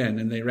you again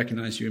and they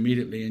recognize you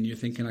immediately and you're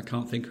thinking, I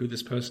can't think who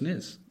this person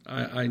is.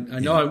 I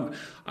know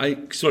I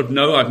sort of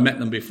know I've met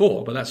them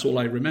before, but that's all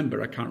I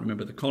remember. I can't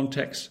remember the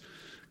context,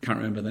 can't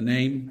remember the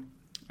name,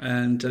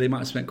 and they might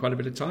have spent quite a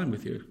bit of time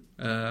with you.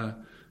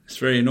 It's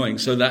very annoying.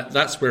 So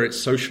that's where it's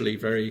socially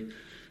very...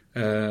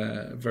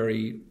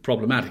 very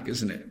problematic,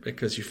 isn't it?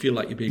 Because you feel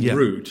like you're being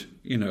rude,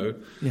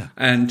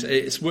 and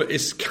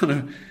it's kind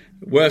of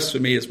worse for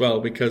me as well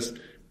because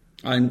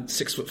I'm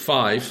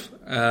 6'5",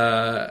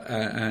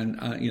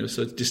 and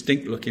so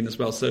distinct looking as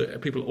well. So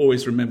people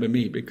always remember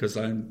me because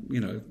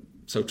I'm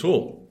so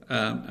tall,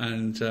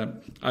 and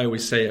I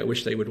always say I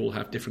wish they would all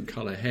have different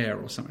color hair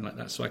or something like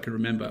that, so I can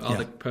remember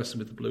the person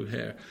with the blue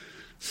hair.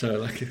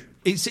 So,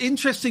 it's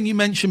interesting you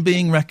mentioned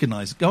being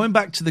recognised. Going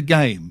back to the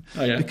game,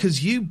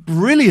 because you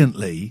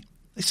brilliantly,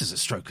 this is a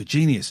stroke of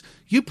genius,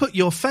 you put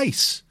your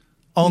face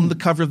on the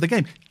cover of the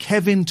game.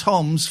 Kevin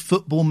Toms,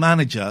 Football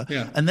Manager,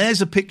 and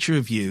there's a picture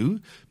of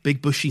you,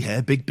 big bushy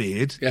hair, big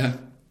beard. Yeah.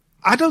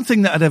 I don't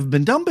think that had ever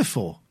been done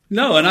before.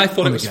 No, and I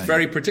thought it was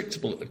very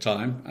predictable at the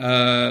time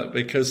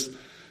because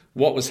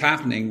what was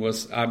happening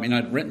was,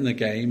 I'd written the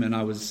game and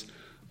I was...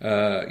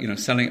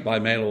 selling it by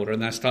mail order,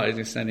 and I started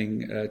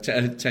attending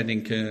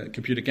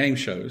computer game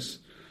shows.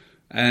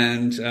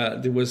 And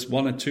there was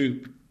one or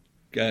two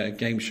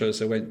game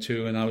shows I went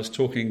to, and I was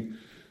talking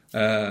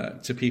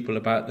to people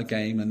about the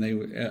game, and they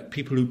were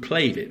people who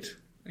played it.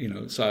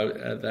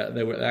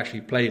 They were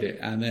actually played it,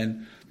 and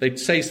then they'd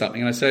say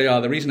something, and I say,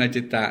 "Oh, the reason I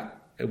did that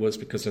it was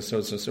because of so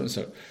and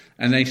so,"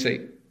 and they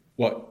say,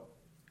 "What?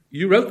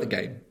 You wrote the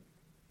game?"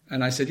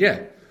 And I said,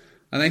 "Yeah."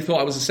 and they thought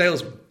I was a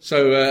salesman.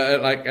 So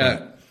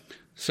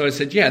so I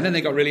said, yeah. And then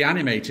they got really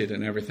animated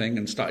and everything,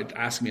 and started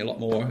asking me a lot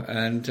more.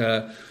 And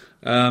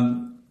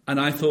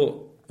I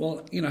thought,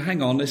 well,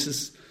 hang on. This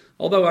is,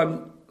 although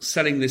I'm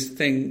selling this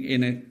thing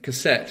in a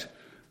cassette,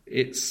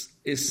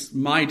 it's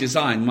my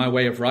design, my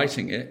way of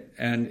writing it,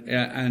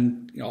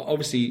 and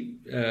obviously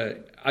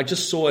I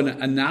just saw an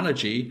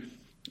analogy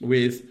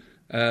with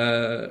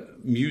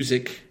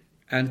music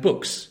and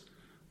books.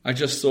 I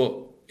just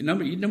thought,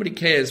 nobody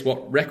cares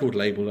what record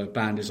label a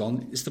band is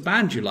on. It's the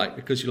band you like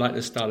because you like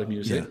their style of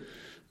music. Yeah.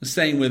 The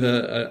same with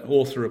an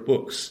author of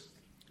books.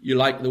 You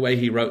like the way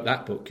he wrote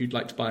that book. You'd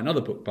like to buy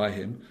another book by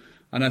him.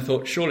 And I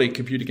thought, surely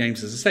computer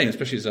games is the same,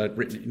 especially as I'd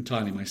written it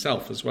entirely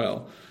myself as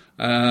well.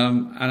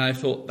 And I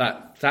thought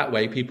that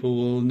way people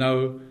will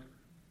know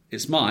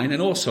it's mine.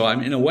 And also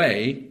I'm, in a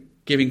way,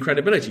 giving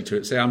credibility to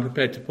it. Say I'm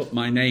prepared to put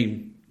my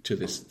name to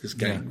this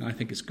game. Yeah. I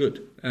think it's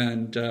good.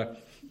 And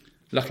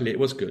luckily it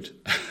was good.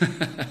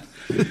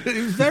 It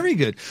was very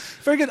good.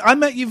 Very good. I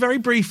met you very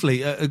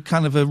briefly at a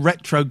kind of a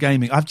retro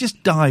gaming. I've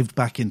just dived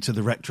back into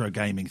the retro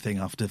gaming thing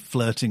after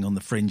flirting on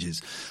the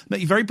fringes. Met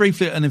you very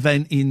briefly at an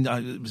event in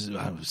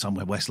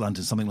somewhere West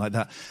London, something like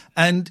that.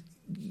 And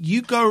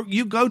you go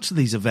to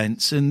these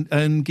events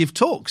and give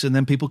talks, and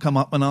then people come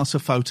up and ask for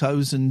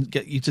photos and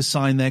get you to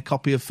sign their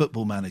copy of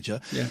Football Manager.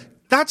 Yeah.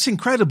 That's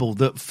incredible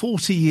that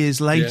 40 years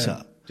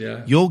later,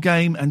 your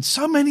game and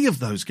so many of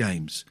those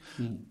games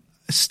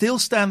still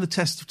stand the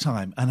test of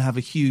time and have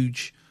a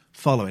huge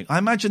following. I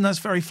imagine that's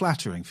very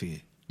flattering for you.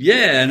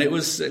 Yeah, and it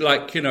was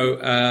like,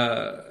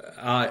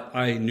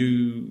 I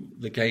knew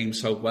the game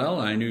so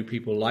well. I knew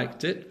people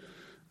liked it.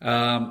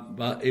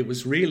 But it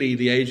was really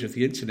the age of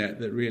the internet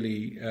that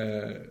really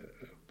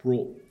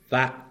brought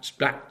that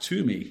back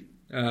to me.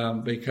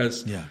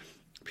 Because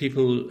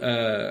people,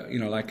 I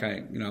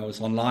was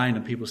online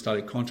and people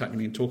started contacting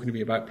me and talking to me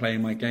about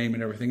playing my game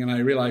and everything. And I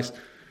realized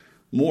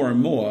more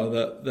and more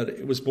that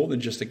it was more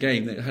than just a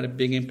game, that it had a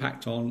big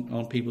impact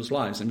on people's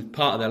lives and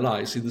part of their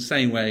lives in the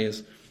same way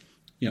as,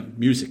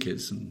 music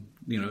is. And,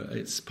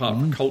 it's part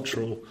of a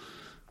cultural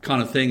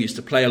kind of thing. Used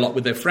to play a lot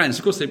with their friends.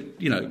 Of course,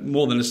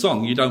 more than a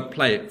song, you don't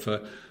play it for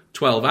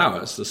 12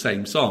 hours, the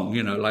same song,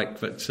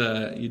 but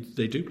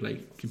they do play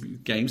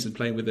games and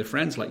play with their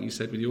friends, like you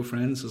said, with your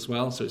friends as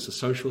well. So it's a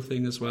social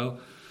thing as well.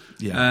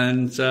 Yeah.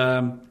 And,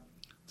 I'm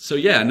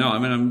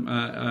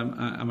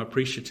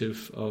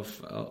appreciative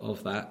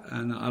of that,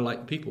 and I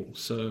like people.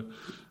 So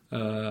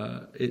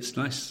it's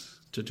nice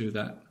to do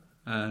that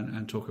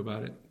and talk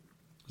about it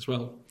as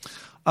well.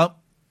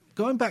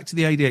 Going back to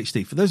the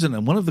ADHD, for those who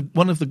don't know,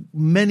 one of the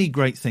many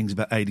great things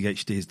about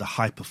ADHD is the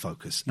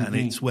hyperfocus, and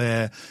it's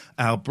where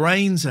our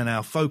brains and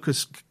our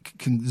focus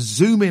can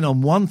zoom in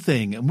on one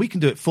thing, and we can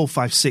do it 4,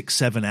 5, 6,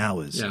 7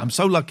 hours. Yeah. I'm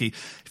so lucky.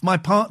 If my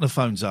partner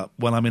phones up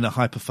when I'm in a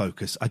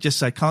hyperfocus, I just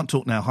say, "Can't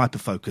talk now,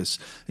 hyperfocus,"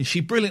 and she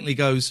brilliantly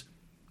goes,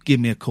 "Give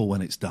me a call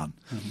when it's done."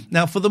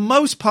 Now, for the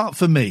most part,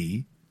 for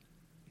me,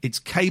 it's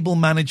cable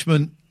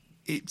management.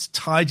 It's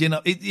tidying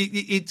up.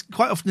 It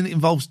quite often it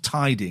involves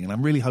tidying, and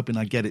I'm really hoping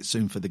I get it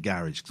soon for the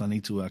garage because I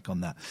need to work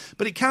on that.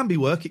 But it can be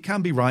work, it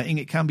can be writing,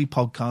 it can be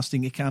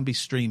podcasting, it can be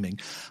streaming.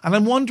 And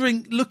I'm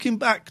wondering, looking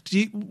back,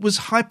 was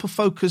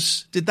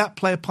hyperfocus, did that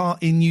play a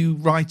part in you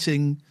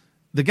writing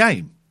the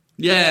game?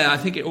 Yeah, I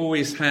think it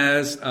always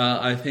has.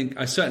 I think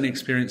I certainly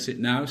experience it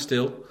now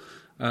still.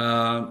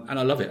 And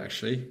I love it,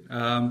 actually.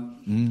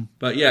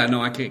 But yeah,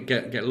 no, I can't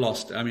get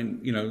lost. I mean,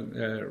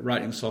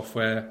 writing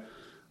software,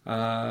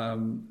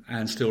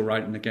 and still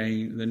writing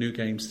the new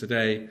games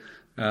today.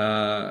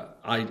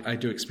 I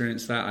do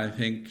experience that. I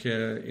think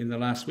in the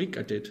last week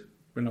I did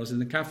when I was in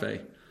the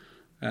cafe,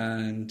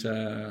 and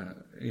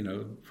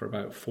for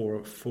about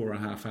four and a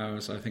half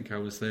hours, I think I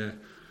was there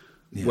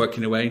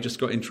working away. Just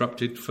got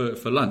interrupted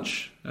for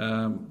lunch,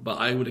 but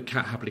I would have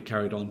happily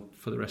carried on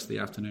for the rest of the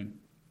afternoon.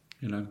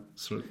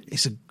 Sort of.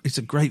 It's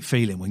a great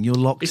feeling when you're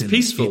locked in. It's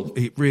peaceful.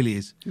 It really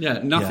is.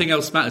 Yeah, nothing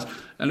else matters.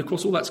 And of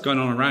course, all that's going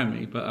on around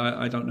me, but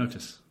I don't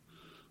notice.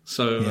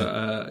 So,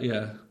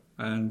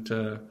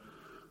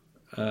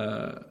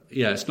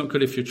 it's not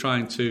good if you're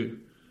trying to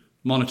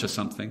monitor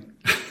something.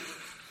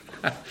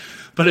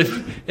 But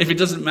if it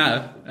doesn't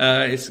matter,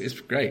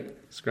 it's great.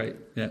 It's great,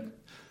 yeah.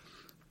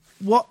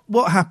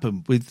 What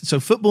happened with... So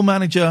Football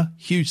Manager,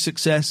 huge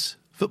success.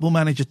 Football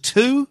Manager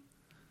 2,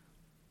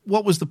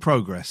 what was the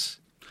progress?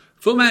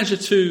 Football Manager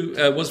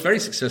 2 was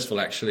very successful,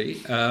 actually,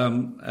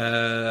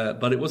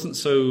 but it wasn't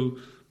so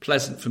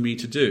pleasant for me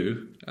to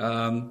do.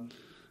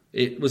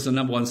 It was the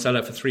number one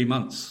seller for 3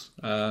 months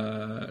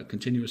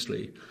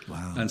continuously.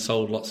 Wow. And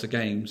sold lots of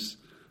games.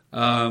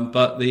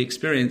 But the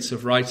experience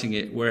of writing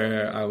it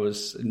where I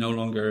was no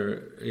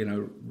longer,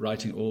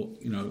 writing all,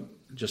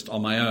 just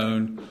on my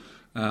own.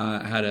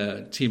 I had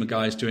a team of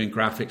guys doing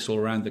graphics all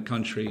around the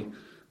country.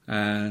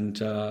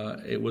 And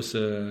it was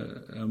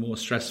a more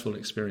stressful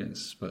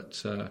experience.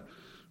 But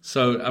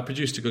so I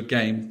produced a good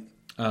game.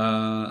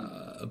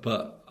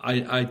 But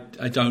I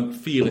don't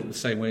feel it the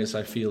same way as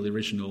I feel the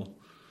original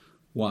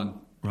one,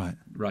 right?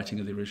 Writing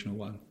of the original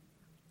one.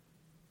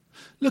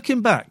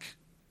 Looking back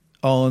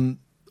on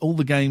all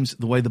the games,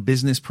 the way the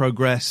business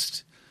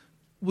progressed,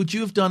 would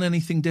you have done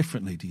anything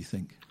differently, do you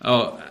think?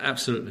 Oh,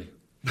 absolutely.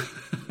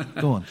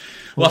 Go on.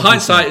 Well,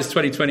 hindsight is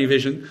 20/20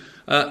 vision.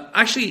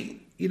 Actually,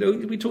 we've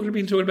been talking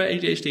about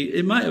ADHD.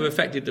 It might have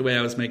affected the way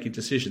I was making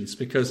decisions,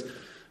 because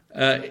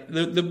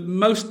the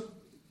most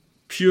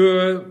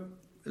pure,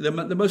 the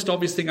most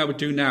obvious thing I would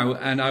do now,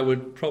 and I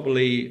would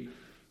probably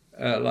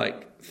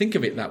think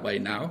of it that way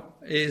now,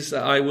 is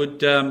I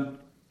would,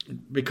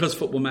 because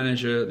Football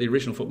Manager, the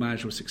original Football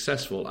Manager, was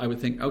successful, I would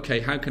think, okay,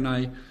 how can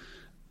I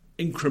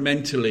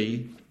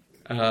incrementally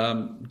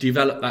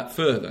develop that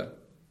further?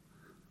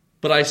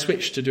 But I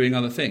switched to doing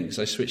other things.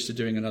 I switched to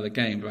doing another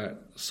game about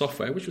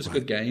software, which was a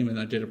good game, and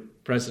I did a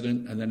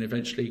President, and then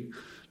eventually,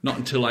 not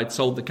until I'd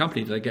sold the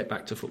company did I get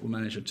back to Football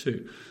Manager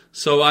 2.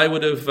 So I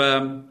would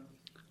have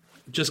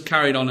just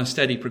carried on a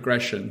steady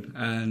progression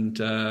and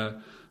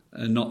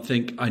not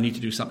think I need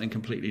to do something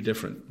completely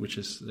different, which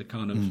is the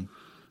kind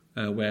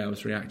of way I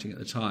was reacting at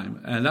the time.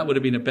 And that would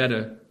have been a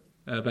better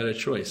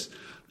choice.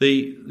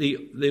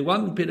 The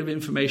one bit of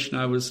information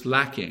I was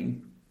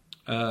lacking,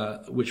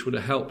 which would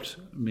have helped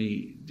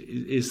me,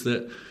 is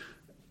that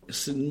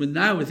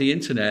now with the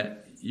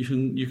internet, you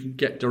can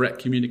get direct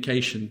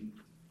communication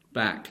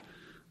back.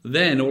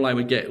 Then all I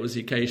would get was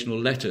the occasional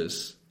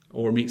letters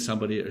or meet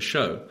somebody at a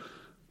show.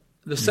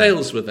 The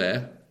sales were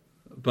there,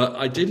 but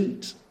I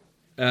didn't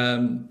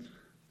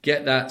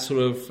get that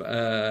sort of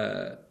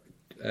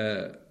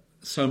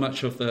so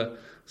much of the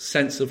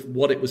sense of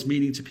what it was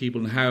meaning to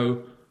people and how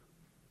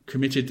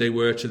committed they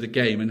were to the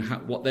game and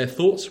what their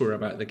thoughts were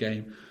about the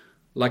game,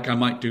 like I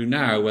might do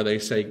now, where they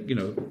say,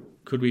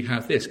 could we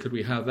have this? Could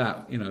we have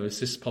that? Is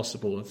this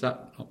possible? Is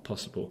that not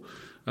possible?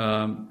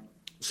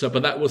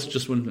 But that was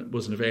just when it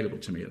wasn't available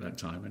to me at that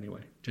time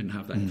anyway. Didn't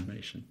have that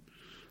information.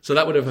 So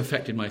that would have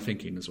affected my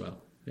thinking as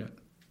well.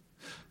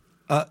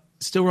 Yeah.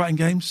 Still writing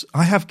games?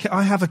 I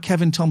have a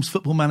Kevin Toms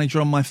Football Manager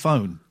on my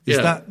phone. Is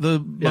that the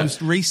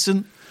most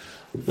recent?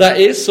 That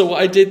is. So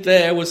what I did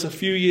there was a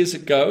few years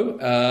ago.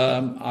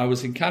 I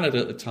was in Canada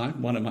at the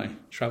time, one of my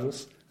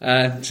travels.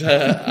 And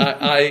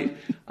I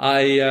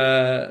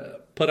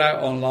put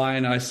out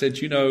online, I said,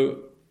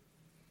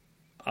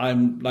 I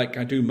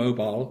do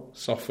mobile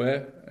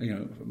software,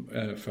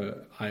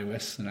 for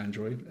iOS and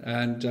Android.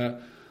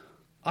 And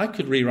I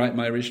could rewrite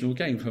my original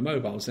game for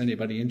mobiles,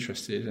 anybody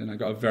interested. And I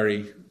got a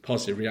very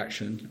positive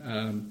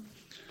reaction.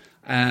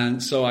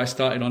 And so I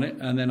started on it.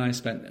 And then I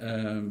spent,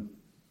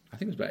 I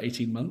think it was about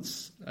 18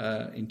 months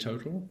in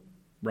total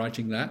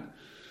writing that.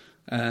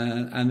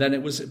 And then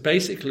it was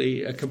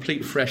basically a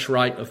complete fresh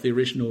write of the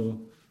original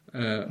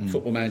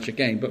Football Manager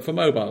game, but for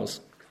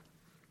mobiles.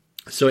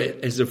 So it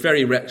is a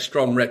very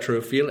strong retro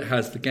feel. It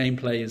has the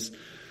gameplay is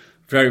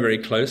very, very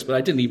close, but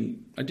I didn't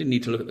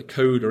need to look at the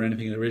code or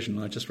anything in the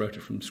original. I just wrote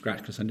it from scratch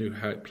because I knew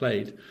how it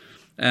played,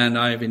 and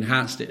I've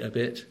enhanced it a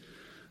bit.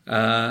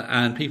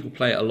 And people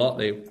play it a lot.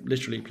 They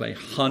literally play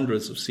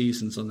hundreds of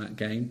seasons on that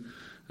game,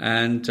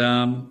 and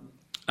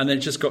then it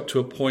just got to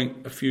a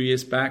point a few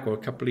years back, or a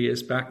couple of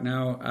years back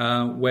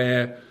now,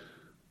 where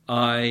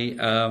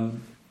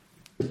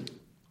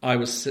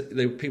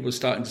people were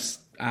starting to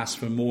ask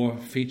for more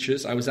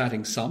features. I was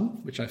adding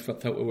some, which I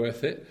felt were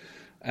worth it,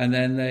 and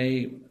then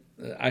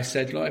I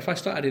said, look, if I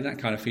start adding that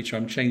kind of feature,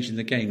 I'm changing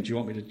the game. Do you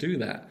want me to do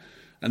that?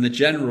 And the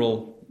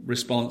general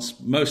response,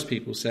 most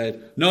people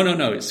said, no,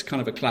 it's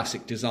kind of a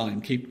classic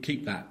design.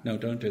 Keep that. No,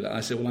 don't do that. I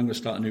said, well, I'm going to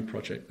start a new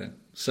project then.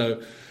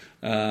 So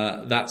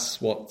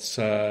that's what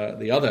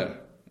the other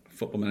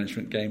football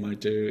management game I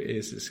do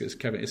is.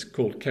 It's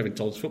called Kevin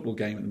Todd's Football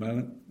Game at the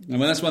moment.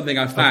 And that's one thing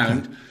I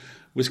found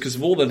was because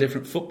of all the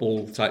different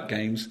football type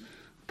games,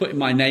 putting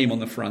my name on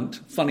the front,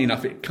 funny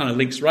enough, it kind of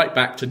links right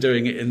back to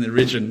doing it in the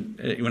origin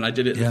when I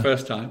did it the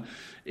first time,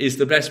 is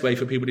the best way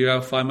for people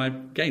to find my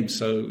games.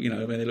 So,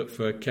 when they look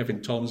for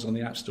Kevin Toms on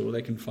the App Store,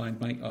 they can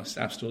find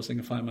App Stores, they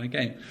can find my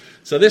game.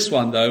 So this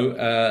one, though,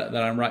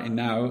 that I'm writing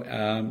now,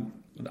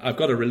 I've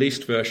got a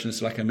released version.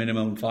 It's like a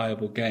minimum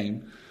viable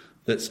game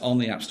that's on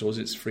the App Stores.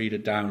 It's free to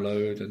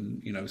download,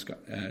 and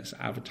it's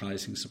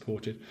advertising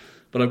supported.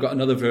 But I've got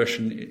another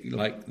version,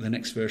 like the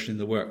next version in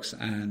the works,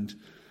 and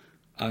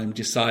I'm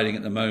deciding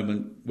at the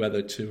moment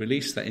whether to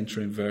release that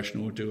interim version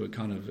or do a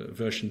kind of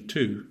version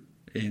 2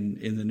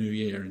 in the new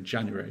year in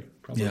January,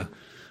 probably. Yeah.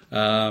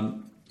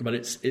 But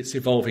it's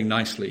evolving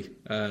nicely,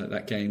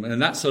 that game,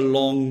 and that's a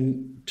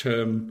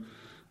long-term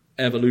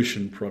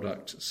evolution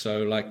product.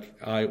 So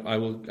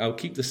I'll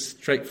keep the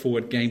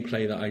straightforward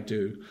gameplay that I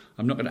do.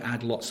 I'm not going to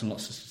add lots and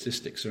lots of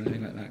statistics or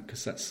anything like that,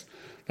 because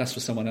that's for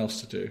someone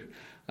else to do.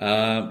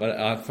 But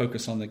I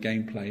focus on the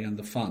gameplay and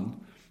the fun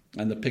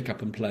and the pick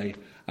up and play.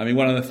 I mean,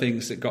 one of the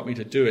things that got me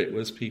to do it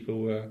was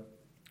people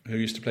who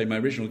used to play my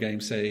original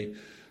game say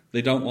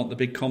they don't want the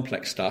big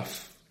complex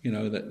stuff,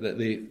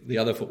 that the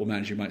other football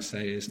manager might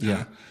say is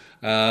now.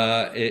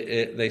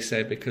 They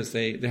say because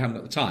they haven't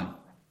got the time.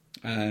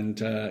 And,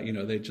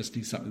 they just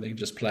need something they can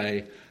just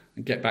play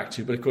and get back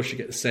to. But, of course, you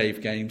get the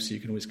save game, so you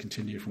can always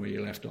continue from where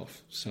you left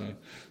off. So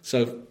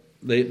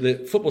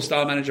the Football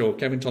Style Manager, or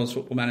Kevin Todd's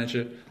Football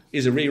Manager,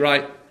 is a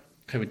rewrite.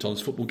 Kevin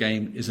Todd's Football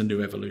Game is a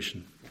new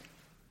evolution.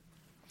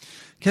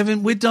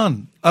 Kevin, we're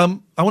done. I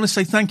want to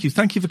say thank you.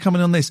 Thank you for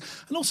coming on this.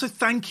 And also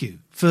thank you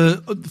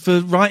for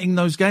writing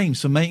those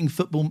games, for making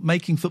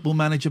Football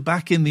Manager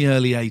back in the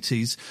early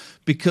 80s,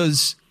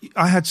 because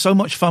I had so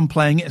much fun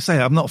playing it. Say,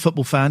 I'm not a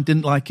football fan,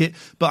 didn't like it,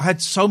 but I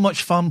had so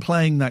much fun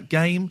playing that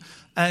game.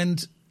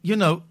 And,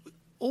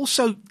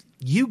 also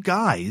you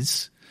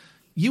guys,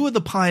 you were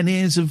the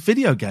pioneers of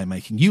video game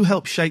making. You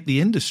helped shape the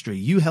industry.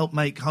 You helped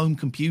make home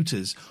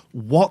computers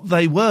what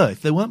they were.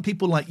 If there weren't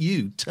people like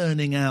you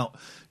turning out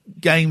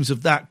games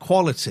of that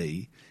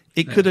quality,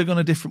 it could have gone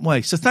a different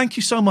way. So thank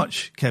you so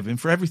much, Kevin,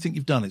 for everything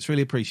you've done. It's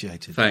really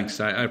appreciated. Thanks.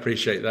 I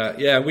appreciate that.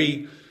 Yeah,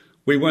 we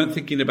weren't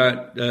thinking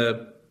about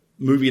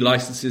movie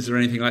licenses or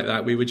anything like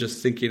that. We were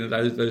just thinking of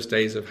those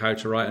days of how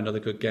to write another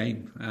good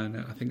game. And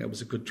I think that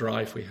was a good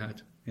drive we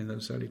had in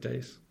those early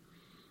days.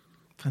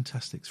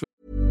 Fantastic.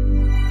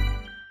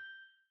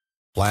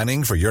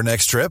 Planning for your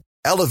next trip?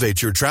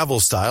 Elevate your travel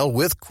style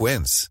with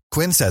Quince.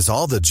 Quince has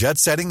all the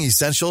jet-setting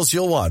essentials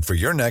you'll want for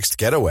your next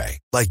getaway,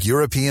 like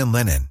European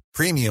linen,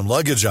 premium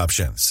luggage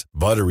options,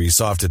 buttery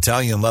soft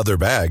Italian leather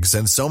bags,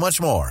 and so much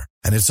more.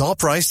 And it's all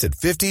priced at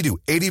 50 to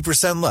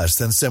 80% less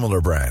than similar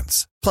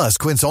brands. Plus,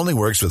 Quince only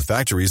works with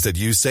factories that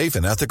use safe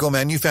and ethical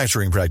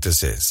manufacturing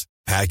practices.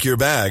 Pack your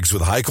bags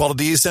with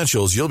high-quality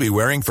essentials you'll be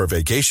wearing for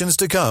vacations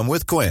to come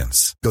with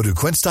Quince. Go to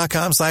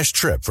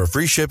quince.com/trip for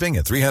free shipping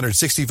and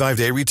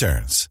 365-day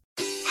returns.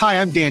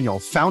 Hi, I'm Daniel,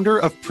 founder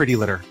of Pretty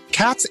Litter.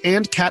 Cats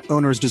and cat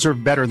owners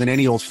deserve better than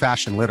any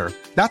old-fashioned litter.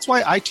 That's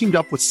why I teamed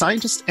up with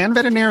scientists and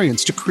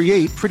veterinarians to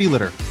create Pretty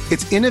Litter.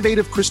 Its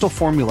innovative crystal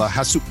formula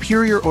has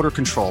superior odor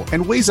control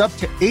and weighs up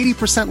to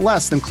 80%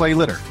 less than clay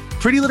litter.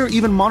 Pretty Litter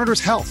even monitors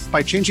health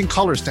by changing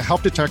colors to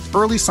help detect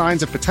early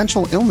signs of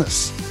potential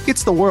illness.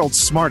 It's the world's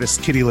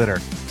smartest kitty litter.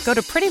 Go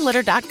to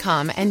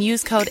prettylitter.com and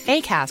use code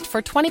ACAST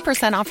for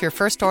 20% off your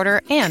first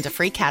order and a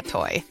free cat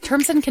toy.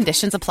 Terms and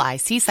conditions apply.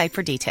 See site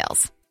for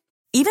details.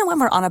 Even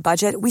when we're on a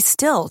budget, we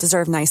still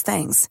deserve nice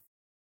things.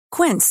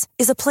 Quince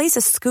is a place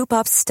to scoop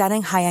up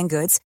stunning high-end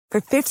goods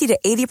for 50 to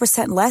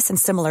 80% less than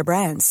similar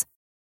brands.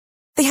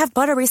 They have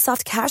buttery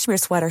soft cashmere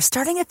sweaters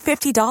starting at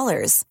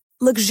 $50,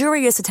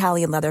 luxurious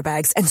Italian leather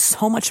bags, and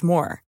so much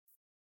more.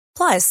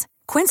 Plus,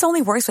 Quince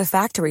only works with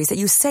factories that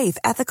use safe,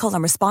 ethical,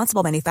 and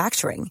responsible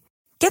manufacturing.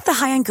 Get the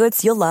high-end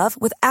goods you'll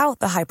love without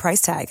the high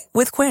price tag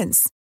with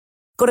Quince.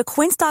 Go to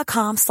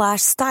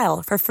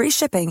quince.com/style for free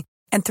shipping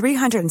and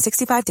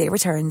 365-day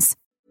returns.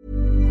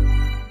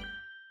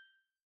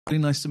 Really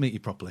nice to meet you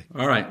properly.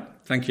 All right.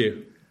 Thank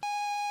you.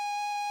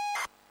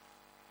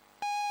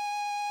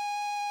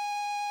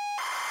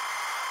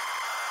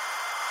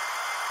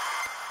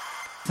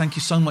 Thank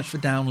you so much for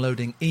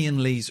downloading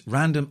Ian Lee's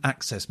Random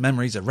Access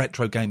Memories, a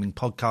retro gaming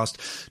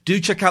podcast. Do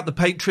check out the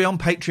Patreon,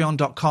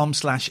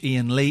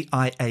 patreon.com/Ian Lee,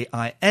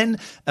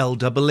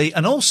 IAINLEE.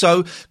 And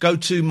also go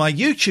to my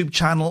YouTube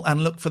channel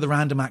and look for the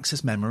Random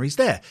Access Memories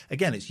there.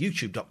 Again, it's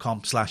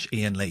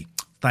youtube.com/Ian Lee.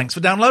 Thanks for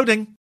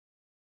downloading.